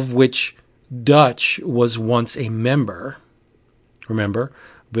 of which Dutch was once a member, remember?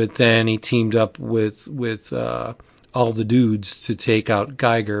 But then he teamed up with all the dudes to take out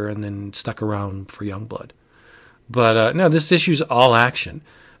Geiger and then stuck around for Youngblood. But no, this issue's all action.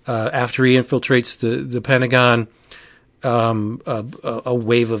 After he infiltrates the Pentagon, a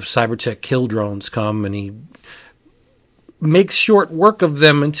wave of cybertech kill drones come, and he makes short work of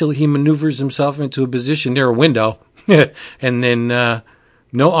them until he maneuvers himself into a position near a window. And then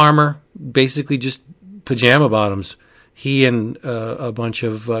no armor, basically just pajama bottoms. He and a bunch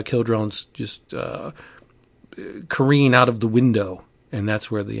of kill drones just careen out of the window, and that's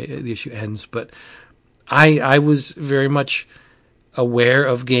where the issue ends. But I was very much aware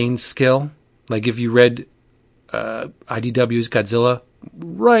of Gain's skill. Like if you read IDW's Godzilla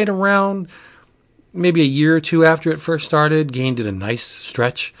right around maybe a year or two after it first started, Gain did a nice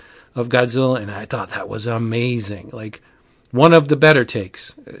stretch of Godzilla, and I thought that was amazing. Like one of the better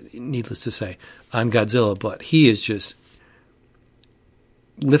takes, needless to say, on Godzilla, but he is just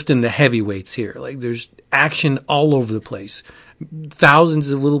lifting the heavyweights here. Like there's action all over the place. Thousands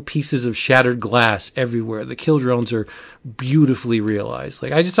of little pieces of shattered glass everywhere. The kill drones are beautifully realized.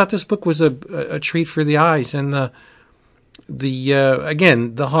 Like I just thought this book was a treat for the eyes and the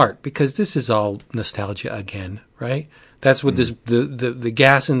again, the heart, because this is all nostalgia again, right? That's what this the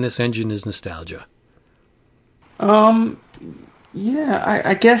gas in this engine is, nostalgia. Yeah,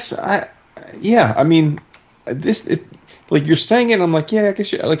 I guess yeah, I mean like you're saying it, I'm like, yeah, I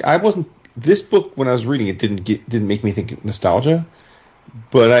guess like I wasn't. This book, when I was reading it, didn't make me think nostalgia,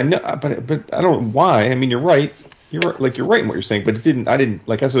 but I know, but I don't know why. I mean, you're right. You're right in what you're saying, but it didn't. I didn't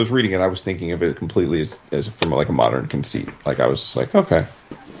like as I was reading it. I was thinking of it completely as from like a modern conceit. Like I was just like, okay,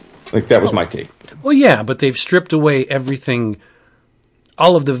 like that was my take. Well, yeah, but they've stripped away everything,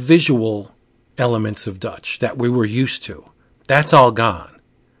 all of the visual elements of Dutch that we were used to. That's all gone.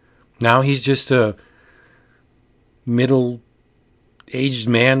 Now he's just a middle-aged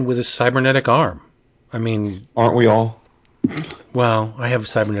man with a cybernetic arm. I mean, aren't we all? Well, I have a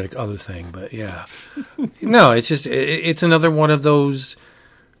cybernetic other thing, but yeah. No, it's just it's another one of those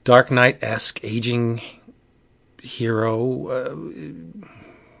Dark Knight-esque aging hero.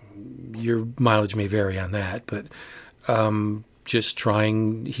 Your mileage may vary on that, but just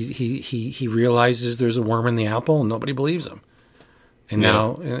trying. He realizes there's a worm in the apple, and nobody believes him. And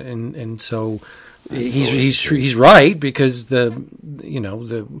now, and so he's right, because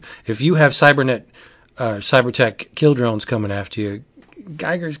if you have cybertech kill drones coming after you,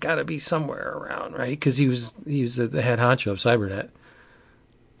 Geiger's got to be somewhere around, right? Because he was the head honcho of Cybernet.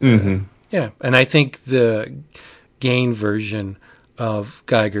 Mm-hmm. Yeah, and I think the Gain version of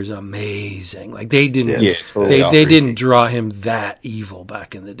Geiger's amazing. Like they didn't, they didn't draw him that evil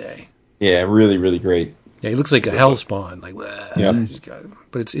back in the day. Yeah, really, really great. Yeah, he looks like a hellspawn. Like,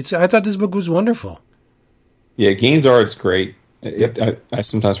 but it's. I thought this book was wonderful. Yeah, Gain's art's great. I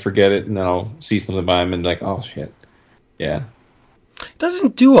sometimes forget it, and then I'll see something by him and like, oh shit, yeah.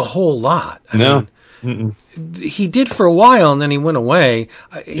 Doesn't do a whole lot. I mean, he did for a while, and then he went away.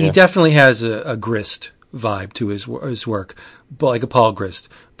 He definitely has a Grist vibe to his work, but like a Paul Grist,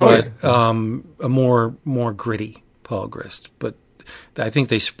 but a more gritty Paul Grist. But I think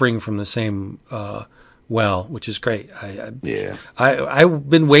they spring from the same which is great. I've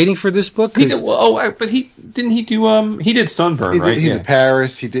been waiting for this book. He did Sunburn, right? He did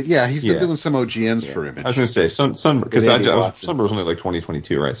Paris. He did. Yeah, he's been doing some OGNs for Image. I was going to say Sunburn, because Sunburn was only like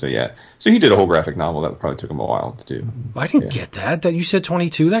 2022, right? So yeah, so he did a whole graphic novel that probably took him a while to do. I didn't get that. That you said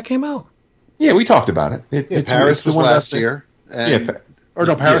 22 that came out. Yeah, we talked about it. Paris was last year.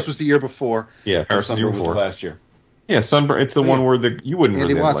 Paris was the year before. Yeah, Paris was the year before. Last year. Yeah, Sunburn. It's the one where you wouldn't.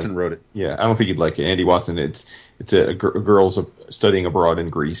 Andy Watson wrote it. Yeah, I don't think you'd like it. Andy Watson. It's a girl's studying abroad in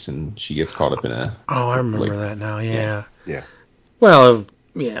Greece, and she gets caught up in a. Oh, I remember that now. Yeah. Yeah. Well,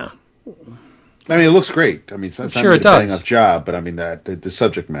 yeah. I mean, it looks great. I mean, it's sure it does. A bang-up job, but I mean that the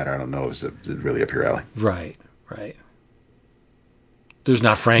subject matter, I don't know, is really up your alley. Right. There's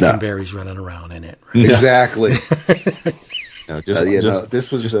not Frankenberries running around in it. Right? Exactly.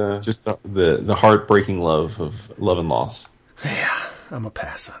 This was just the heartbreaking love and loss. Yeah, I'm a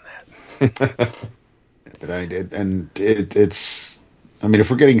pass on that. But it's. I mean, if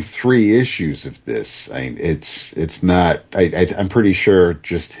we're getting 3 issues of this, I mean, it's not. I'm pretty sure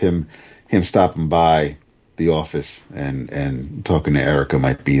just him stopping by the office and talking to Erica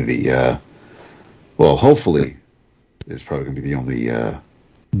might be the. Hopefully, it's probably going to be the only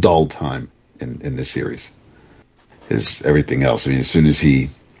dull time in this series. Is everything else? I mean, as soon as he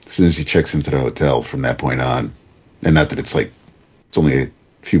checks into the hotel from that point on, and not that it's only a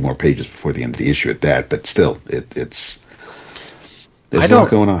few more pages before the end of the issue at that, but still, there's a lot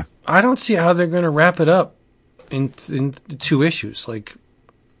going on. I don't see how they're going to wrap it up in 2 issues. Like,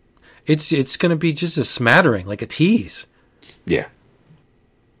 it's going to be just a smattering, like a tease. Yeah.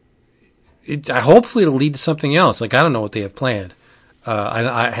 Hopefully it'll lead to something else. Like, I don't know what they have planned.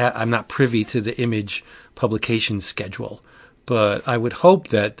 I'm not privy to the Image publication schedule, but I would hope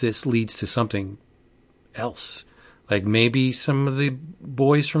that this leads to something else. Like maybe some of the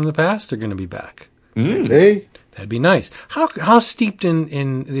boys from the past are going to be back. Hey, that'd be nice. How steeped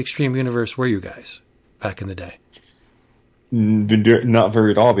in the Extreme Universe were you guys? back in the day? Not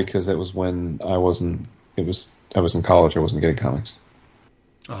very at all, because that was when I was in college. I wasn't getting comics.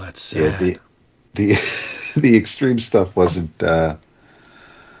 Oh, that's sad. Yeah, the extreme stuff wasn't as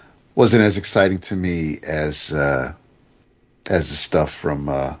exciting to me as the stuff from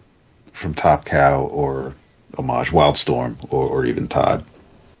Top Cow or Homage Wildstorm or even Todd.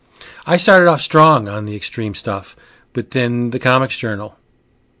 I started off strong on the extreme stuff, but then the Comics Journal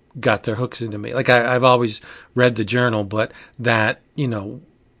got their hooks into me. Like I've always read the Journal, but that,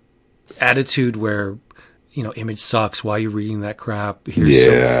 attitude where, Image sucks, why are you reading that crap? If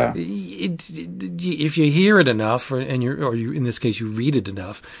you hear it enough, or in this case you read it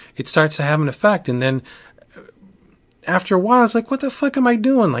enough, it starts to have an effect. And then after a while, it's like, what the fuck am I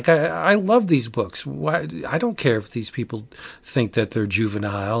doing? Like, I love these books. Why? I don't care if these people think that they're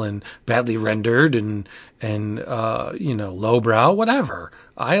juvenile and badly rendered and lowbrow, whatever.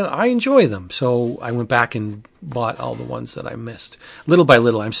 I enjoy them. So I went back and bought all the ones that I missed. Little by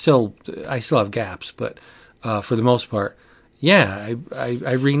little, I still have gaps, but for the most part, yeah, I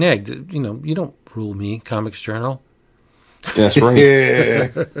reneged. You don't rule me, Comics Journal. That's right.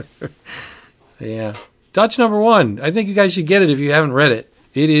 Yeah. Dutch number 1. I think you guys should get it if you haven't read it.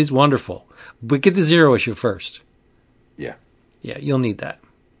 It is wonderful. But get the 0 issue first. Yeah. Yeah, you'll need that.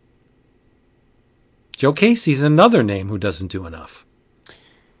 Joe Casey's another name who doesn't do enough.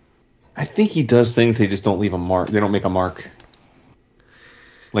 I think he does things, they just don't leave a mark. They don't make a mark.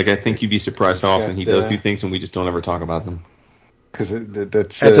 Like, I think you'd be surprised how often he does do things and we just don't ever talk about them. Because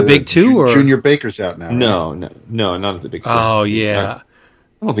that's... At the Big Two, or...? Junior Baker's out now, right? No, not at the Big Two. Oh, yeah.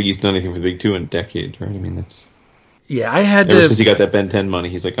 I don't think he's done anything for the Big Two in decades, right? I mean, that's... Yeah, I had Ever since he got that Ben 10 money,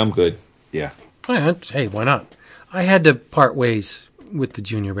 he's like, I'm good. Yeah. Hey, why not? I had to part ways with the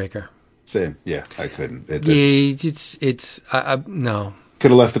Junior Baker. Same. Yeah, I couldn't. No.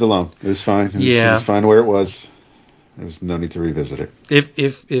 Could have left it alone. It was fine. It was fine where it was. There was no need to revisit it.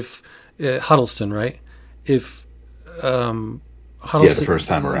 If Huddleston, right? If Huddleston, the first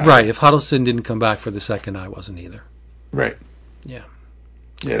time around. Right. If Huddleston didn't come back for the second, I wasn't either. Right. Yeah.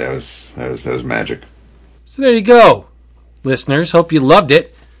 Yeah, that was magic. So there you go, listeners. Hope you loved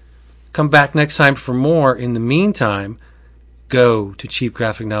it. Come back next time for more. In the meantime, go to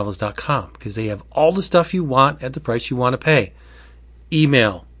cheapgraphicnovels.com because they have all the stuff you want at the price you want to pay.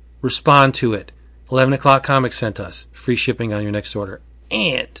 Email, respond to it. 11 o'clock comics sent us. Free shipping on your next order.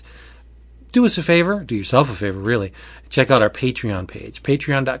 And do us a favor, do yourself a favor, really. Check out our Patreon page,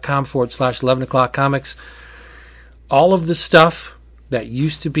 patreon.com/11 o'clock comics. All of the stuff that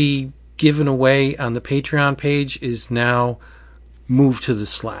used to be given away on the Patreon page is now moved to the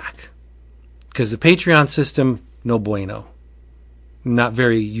Slack. Because the Patreon system, no bueno. Not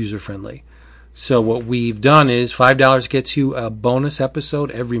very user-friendly. So what we've done is $5 gets you a bonus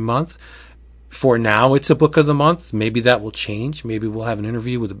episode every month. For now, it's a book of the month. Maybe that will change. Maybe we'll have an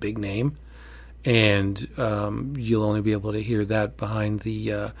interview with a big name. And you'll only be able to hear that behind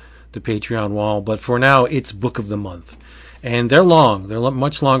the Patreon wall. But for now, it's book of the month. And they're long. They're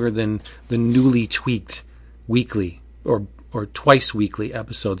much longer than the newly tweaked weekly or twice weekly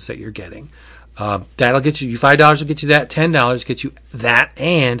episodes that you're getting. That'll get you $5 will get you that. $10 get you that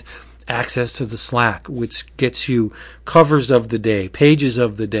and access to the Slack, which gets you covers of the day, pages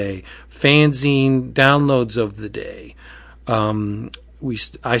of the day, fanzine downloads of the day.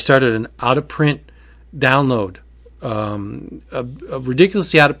 I started an out of print download. A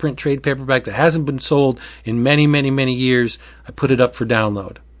ridiculously out of print trade paperback that hasn't been sold in many, many, many years. I put it up for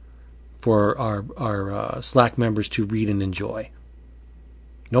download for our Slack members to read and enjoy.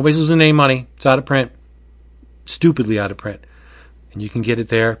 Nobody's losing any money. It's out of print. Stupidly out of print. And you can get it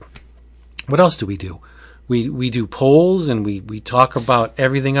there. What else do? We do polls and we talk about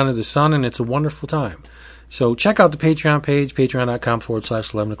everything under the sun, and it's a wonderful time. So check out the Patreon page,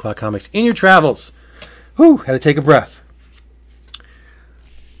 patreon.com/11 o'clock comics. In your travels. Whew, had to take a breath.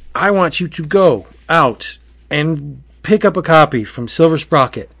 I want you to go out and pick up a copy from Silver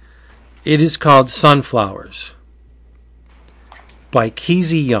Sprocket. It is called Sunflowers by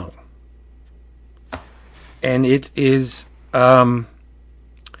Keezy Young. And it is a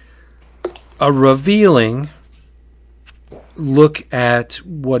revealing look at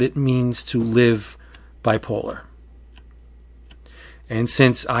what it means to live bipolar. And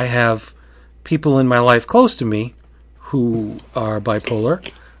since I have people in my life close to me who are bipolar,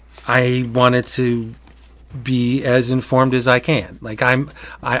 I wanted to be as informed as I can. Like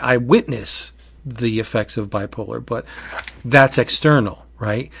I witness the effects of bipolar, but that's external,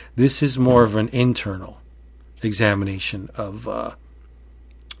 right? This is more of an internal examination of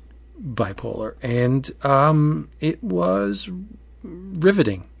bipolar, and it was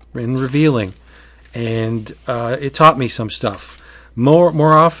riveting and revealing. and it taught me some stuff.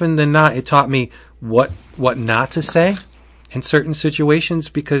 More often than not, it taught me what not to say in certain situations,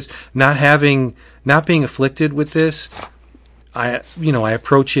 because not being afflicted with this, I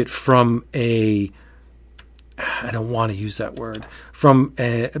approach it from I don't want to use that word, from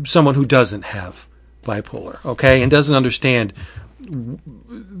someone who doesn't have bipolar, okay, and doesn't understand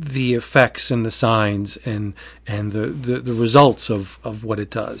the effects and the signs and the results of what it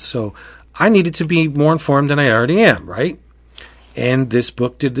does. So I needed to be more informed than I already am, right? And this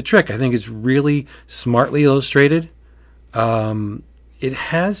book did the trick. I think it's really smartly illustrated. It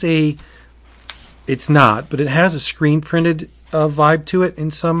has it has a screen printed vibe to it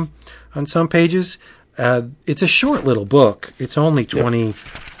on some pages. It's a short little book. It's only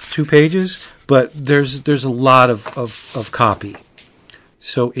 22 pages, but there's a lot of copy.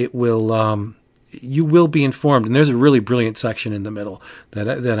 So it will, you will be informed. And there's a really brilliant section in the middle that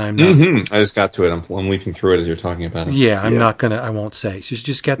I'm not. Mm-hmm. I just got to it. I'm leafing through it as you're talking about it. Yeah, I won't say.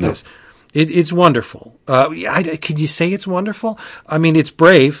 Just get this. It's wonderful. Could you say it's wonderful? I mean, it's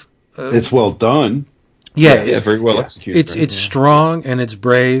brave. It's well done. Yeah, very well executed. It's strong and it's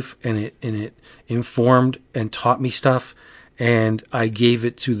brave, and it informed and taught me stuff. And I gave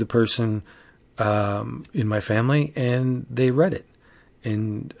it to the person in my family, and they read it.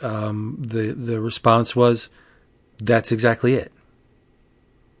 And the response was, "That's exactly it."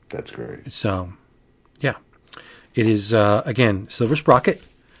 That's great. So, yeah, it is again Silver Sprocket,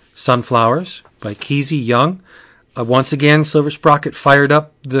 Sunflowers by Keezy Young. Once again, Silver Sprocket fired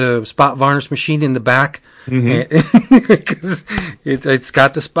up the spot varnish machine in the back, because it's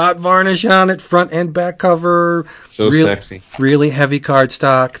got the spot varnish on it, front and back cover. So sexy. Really heavy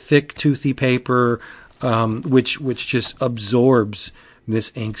cardstock, thick, toothy paper, which just absorbs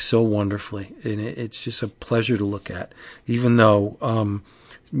this ink so wonderfully, and it's just a pleasure to look at. Even though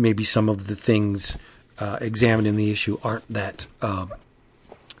maybe some of the things examined in the issue aren't that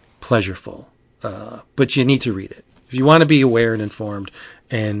pleasureful. But you need to read it. If you want to be aware and informed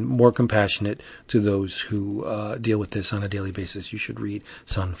and more compassionate to those who deal with this on a daily basis, you should read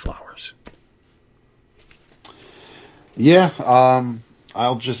Sunflowers. Yeah,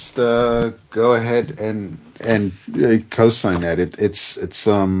 I'll just go ahead and co-sign that. It's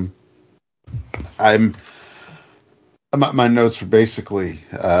my notes were basically,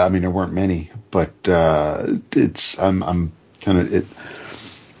 I mean, there weren't many, but I'm kind of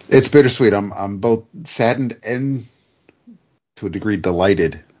It's bittersweet. I'm both saddened and, to a degree,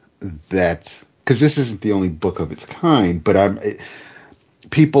 delighted that, because this isn't the only book of its kind, but I'm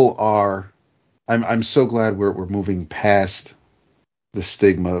so glad we're moving past the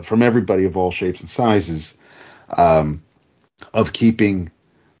stigma from everybody of all shapes and sizes, of keeping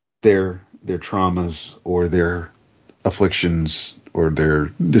their traumas or their afflictions or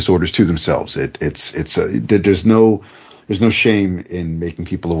their disorders to themselves. There's no shame in making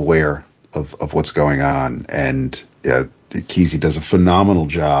people aware of what's going on, and Keezy does a phenomenal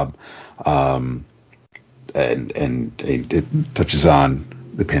job, and it touches on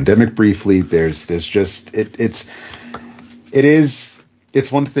the pandemic briefly. There's just it's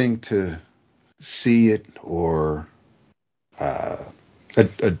one thing to see it, or a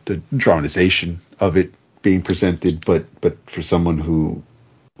dramatization of it being presented, but for someone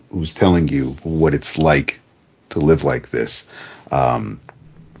who's telling you what it's like to live like this,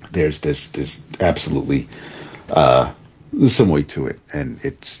 there's absolutely some weight to it, and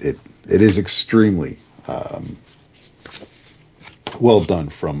it is extremely well done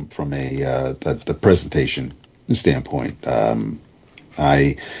from the presentation standpoint. There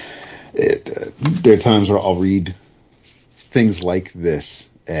are times where I'll read things like this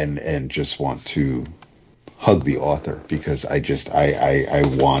and just want to hug the author, because I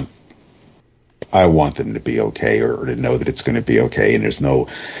want them to be okay, or to know that it's going to be okay. And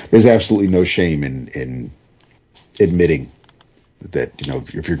there's absolutely no shame in admitting that,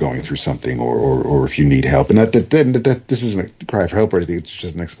 if you're going through something, or if you need help. And that this isn't a cry for help or anything. It's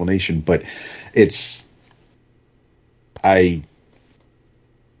just an explanation, but there's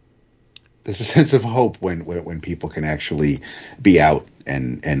a sense of hope when people can actually be out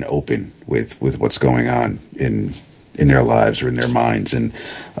and open with what's going on in their lives or in their minds. And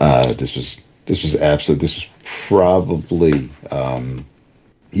this was probably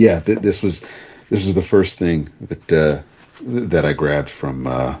this was the first thing that I grabbed from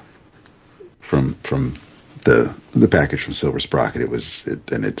the package from Silver Sprocket. It's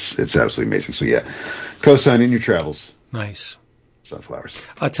absolutely amazing. So yeah, co-sign in your travels. Nice. Sunflowers.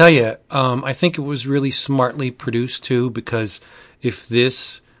 I'll tell you, I think it was really smartly produced too, because if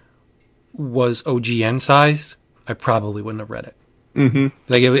this was OGN sized, I probably wouldn't have read it. Mm-hmm.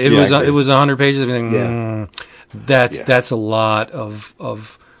 Like it was 100 pages. Everything. That's a lot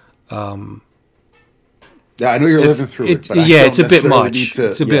of. Yeah, I know you're living through it, but it's a bit much.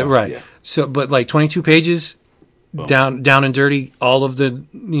 It's a bit right. Yeah. So, but like 22 pages, down and dirty, all of the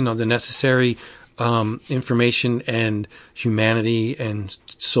the necessary information and humanity and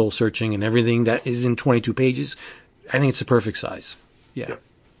soul searching and everything that is in 22 pages. I think it's the perfect size. Yeah,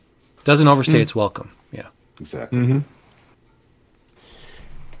 doesn't overstay its welcome. Yeah, exactly. Mm-hmm.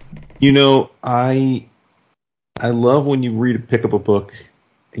 I love when you pick up a book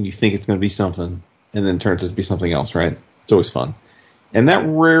and you think it's going to be something, and then it turns out to be something else, right? It's always fun. And that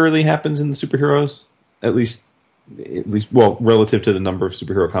rarely happens in the superheroes, at least, well, relative to the number of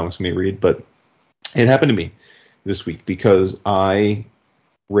superhero comics we may read. But it happened to me this week because I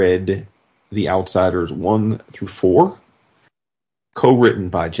read The Outsiders 1 through 4, co-written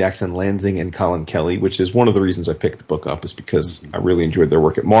by Jackson Lanzing and Colin Kelly, which is one of the reasons I picked the book up, is because I really enjoyed their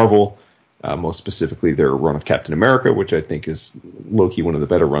work at Marvel. Most specifically, their run of Captain America, which I think is low-key one of the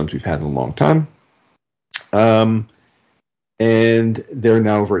better runs we've had in a long time. And they're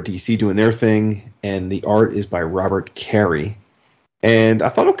now over at DC doing their thing, and the art is by Robert Carey. And I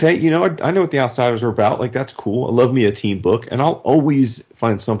thought, okay, I know what the Outsiders are about. Like, that's cool. I love me a team book, and I'll always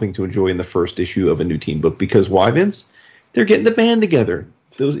find something to enjoy in the first issue of a new team book, because why, Vince? They're getting the band together.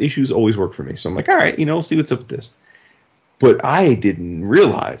 Those issues always work for me. So I'm like, all right, we'll see what's up with this. But I didn't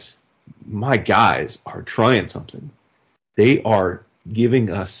realize my guys are trying something. They are giving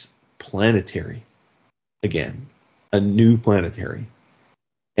us Planetary again, a new Planetary.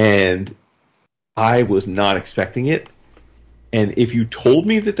 And I was not expecting it. And if you told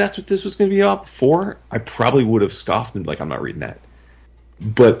me that that's what this was going to be about before, I probably would have scoffed and been like, I'm not reading that.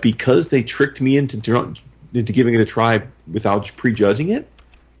 But because they tricked me into giving it a try without prejudging it,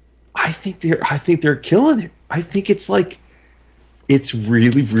 I think they're killing it. I think it's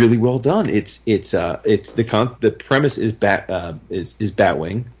really, really well done. It's the premise is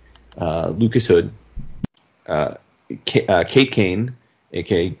Batwing, Lucas Hood, Kate Kane,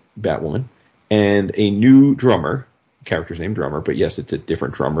 aka Batwoman, and a new drummer. Character's named Drummer, but yes, it's a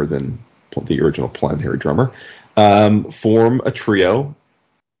different drummer than the original Planetary drummer. Form a trio,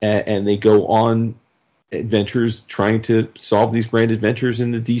 and they go on adventures trying to solve these grand adventures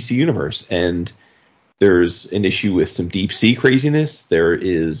in the DC universe. And there's an issue with some deep sea craziness.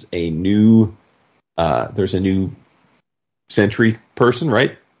 There's a new Sentry person,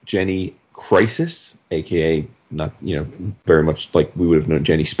 right? Jenny Crisis, aka not very much like we would have known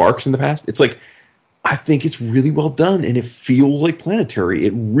Jenny Sparks in the past. It's like, I think it's really well done, and it feels like Planetary.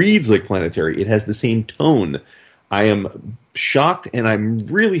 It reads like Planetary. It has the same tone. I am shocked, and I'm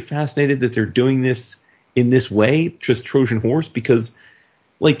really fascinated that they're doing this in this way, just Trojan Horse, because,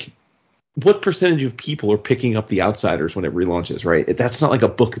 like, what percentage of people are picking up The Outsiders when it relaunches, right? That's not like a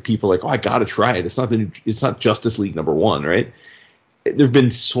book that people are like, oh, I got to try it. It's not Justice League #1, right? There have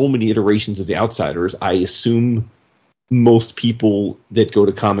been so many iterations of The Outsiders. I assume most people that go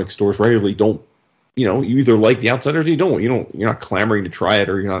to comic stores regularly don't. You either like The Outsiders or you don't. You're not clamoring to try it,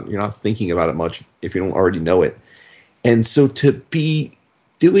 or you're not thinking about it much if you don't already know it. And so to be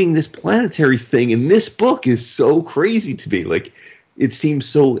doing this Planetary thing in this book is so crazy to me. Like, it seems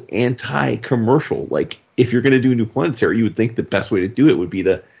so anti-commercial. Like, if you're going to do a new Planetary, you would think the best way to do it would be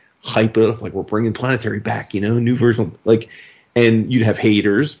to hype it up, like, we're bringing Planetary back, new version. Like, and you'd have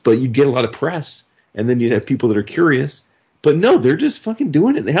haters, but you'd get a lot of press, and then you'd have people that are curious. But no, they're just fucking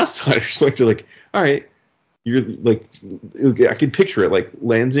doing it. The Outsiders, like, they're like, all right, you're like, I can picture it. Like,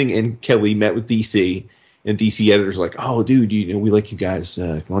 Lansing and Kelly met with DC, and DC editors are like, oh, dude, we like you guys.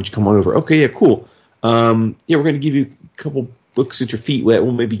 Why don't you come on over? Okay, yeah, cool. We're going to give you a couple books at your feet.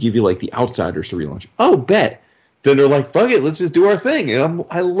 We'll maybe give you like The Outsiders to relaunch. Oh, bet. Then they're like, fuck it, let's just do our thing. And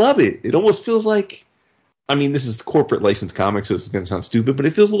I love it. It almost feels like, I mean, this is corporate licensed comics, so this is going to sound stupid, but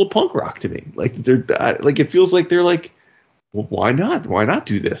it feels a little punk rock to me. Like, it feels like they're like, well, why not? Why not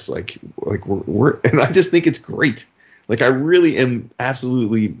do this? Like we're, and I just think it's great. Like, I really am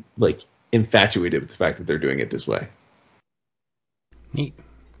absolutely like infatuated with the fact that they're doing it this way. Neat.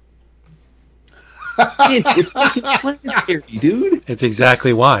 It's fucking Planetary, dude. It's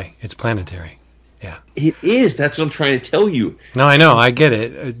exactly why it's Planetary. Yeah, it is. That's what I'm trying to tell you. No, I know. I get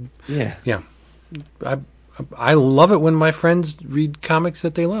it. Yeah. I love it when my friends read comics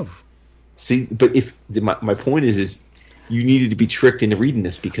that they love. See, but if my point is you needed to be tricked into reading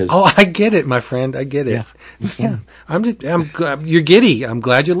this because... Oh, I get it, my friend. I get it. Yeah. You're giddy. I'm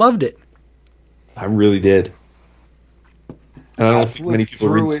glad you loved it. I really did. And I don't think many people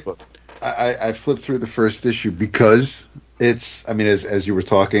read this book. I flipped through the first issue because it's, I mean, as you were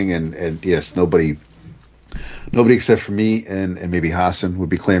talking, and yes, nobody nobody except for me and maybe Hassan would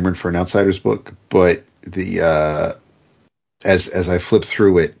be clamoring for an Outsiders book. But the as I flip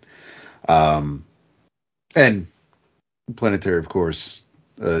through it, and Planetary, of course,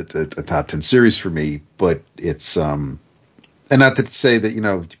 a top 10 series for me. But it's and not to say that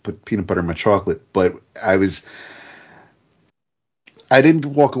you put peanut butter in my chocolate, but I didn't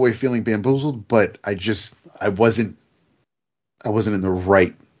walk away feeling bamboozled, but I wasn't in the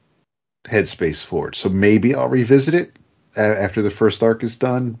right headspace for it. So maybe I'll revisit it after the first arc is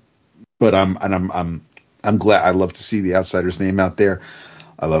done. But I'm glad. I love to see the Outsiders name out there.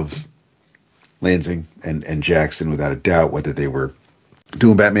 I love Lansing and Jackson without a doubt, whether they were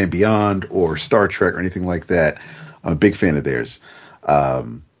doing Batman Beyond or Star Trek or anything like that. I'm a big fan of theirs.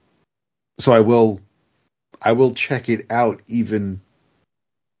 So I will check it out, even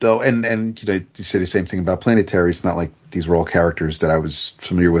though, and you say the same thing about Planetary. It's not like these were all characters that I was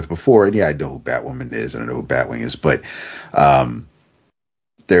familiar with before. And yeah, I know who Batwoman is and I know who Batwing is, but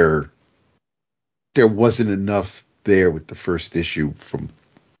there wasn't enough there with the first issue from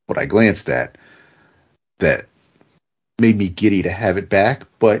what I glanced at that made me giddy to have it back.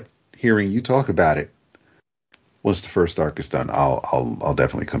 But hearing you talk about it, once the first arc is done, I'll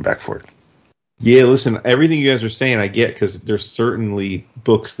definitely come back for it. Yeah, listen, everything you guys are saying, I get, because there's certainly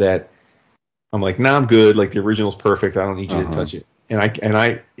books that I'm like, nah, I'm good. Like the original's perfect. I don't need you to touch it.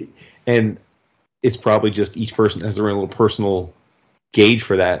 And it's probably just each person has their own little personal gauge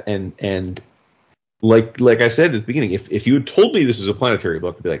for that. And like I said at the beginning, if you had told me this was a Planetary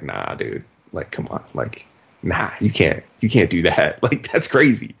book, I'd be like, nah, dude, like, come on, like, nah, you can't do that. Like, that's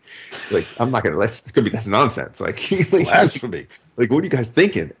crazy. Like, I'm not gonna. That's nonsense. Like, Blasphemy. Like, what are you guys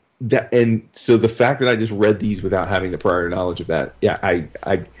thinking? And so the fact that I just read these without having the prior knowledge of that, yeah,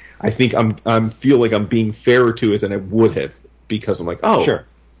 I think I'm feel like I'm being fairer to it than I would have, because I'm like, oh, sure,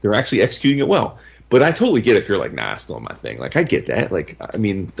 they're actually executing it well. But I totally get if you're like, nah, it's still my thing. Like, I get that. Like, I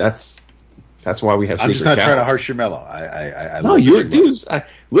mean, that's why we have. I'm just not trying to harsh your mellow. I no, you're dudes.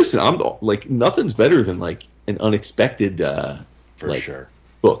 Listen, I'm like, nothing's better than like an unexpected for sure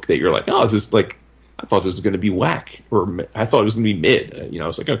book that you're like, oh, this is like, I thought this was going to be whack, or I thought it was going to be mid. I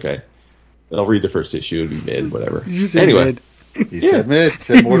was like, okay, I'll read the first issue. It'll be mid, whatever. You said anyway, mid. You said mid.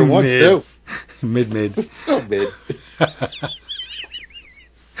 Said more than once too. Mid. Still mid.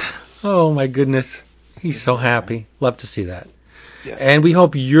 Oh my goodness, he's so happy. Love to see that. Yes. And we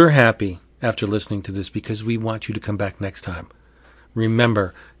hope you're happy after listening to this, because we want you to come back next time.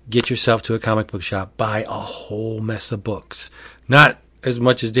 Remember, get yourself to a comic book shop, buy a whole mess of books. Not as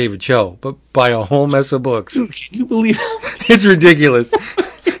much as David Cho, but buy a whole mess of books. Dude, can you believe it? It's ridiculous.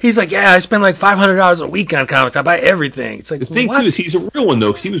 He's like, yeah, I spend like $500 a week on comics. I buy everything. It's like, the thing what? too is he's a real one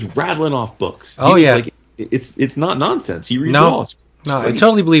though, because he was rattling off books. Oh yeah, like, it's not nonsense. He reads all. No, it's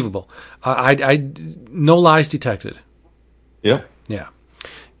totally believable. I no lies detected. Yep. Yeah.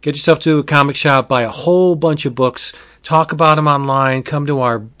 Get yourself to a comic shop, buy a whole bunch of books, talk about them online, come to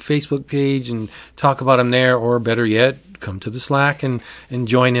our Facebook page and talk about them there, or better yet, come to the Slack and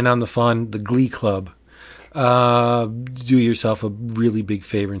join in on the fun, the Glee Club. Do yourself a really big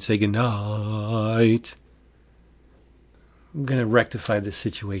favor and say goodnight. I'm going to rectify this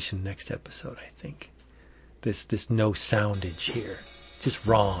situation next episode, I think. This no soundage here. Just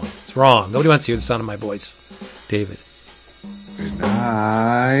wrong. It's wrong. Nobody wants to hear the sound of my voice. David. Good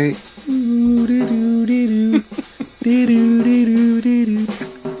night.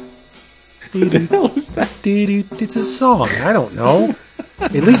 What the hell is that? It's a song. I don't know.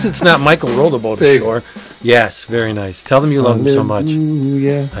 At least it's not Michael Rollerboat Ashore. Yes, very nice. Tell them you love them so much.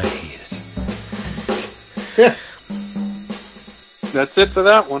 Yeah. I hate it. That's it for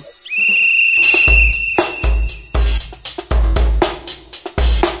that one.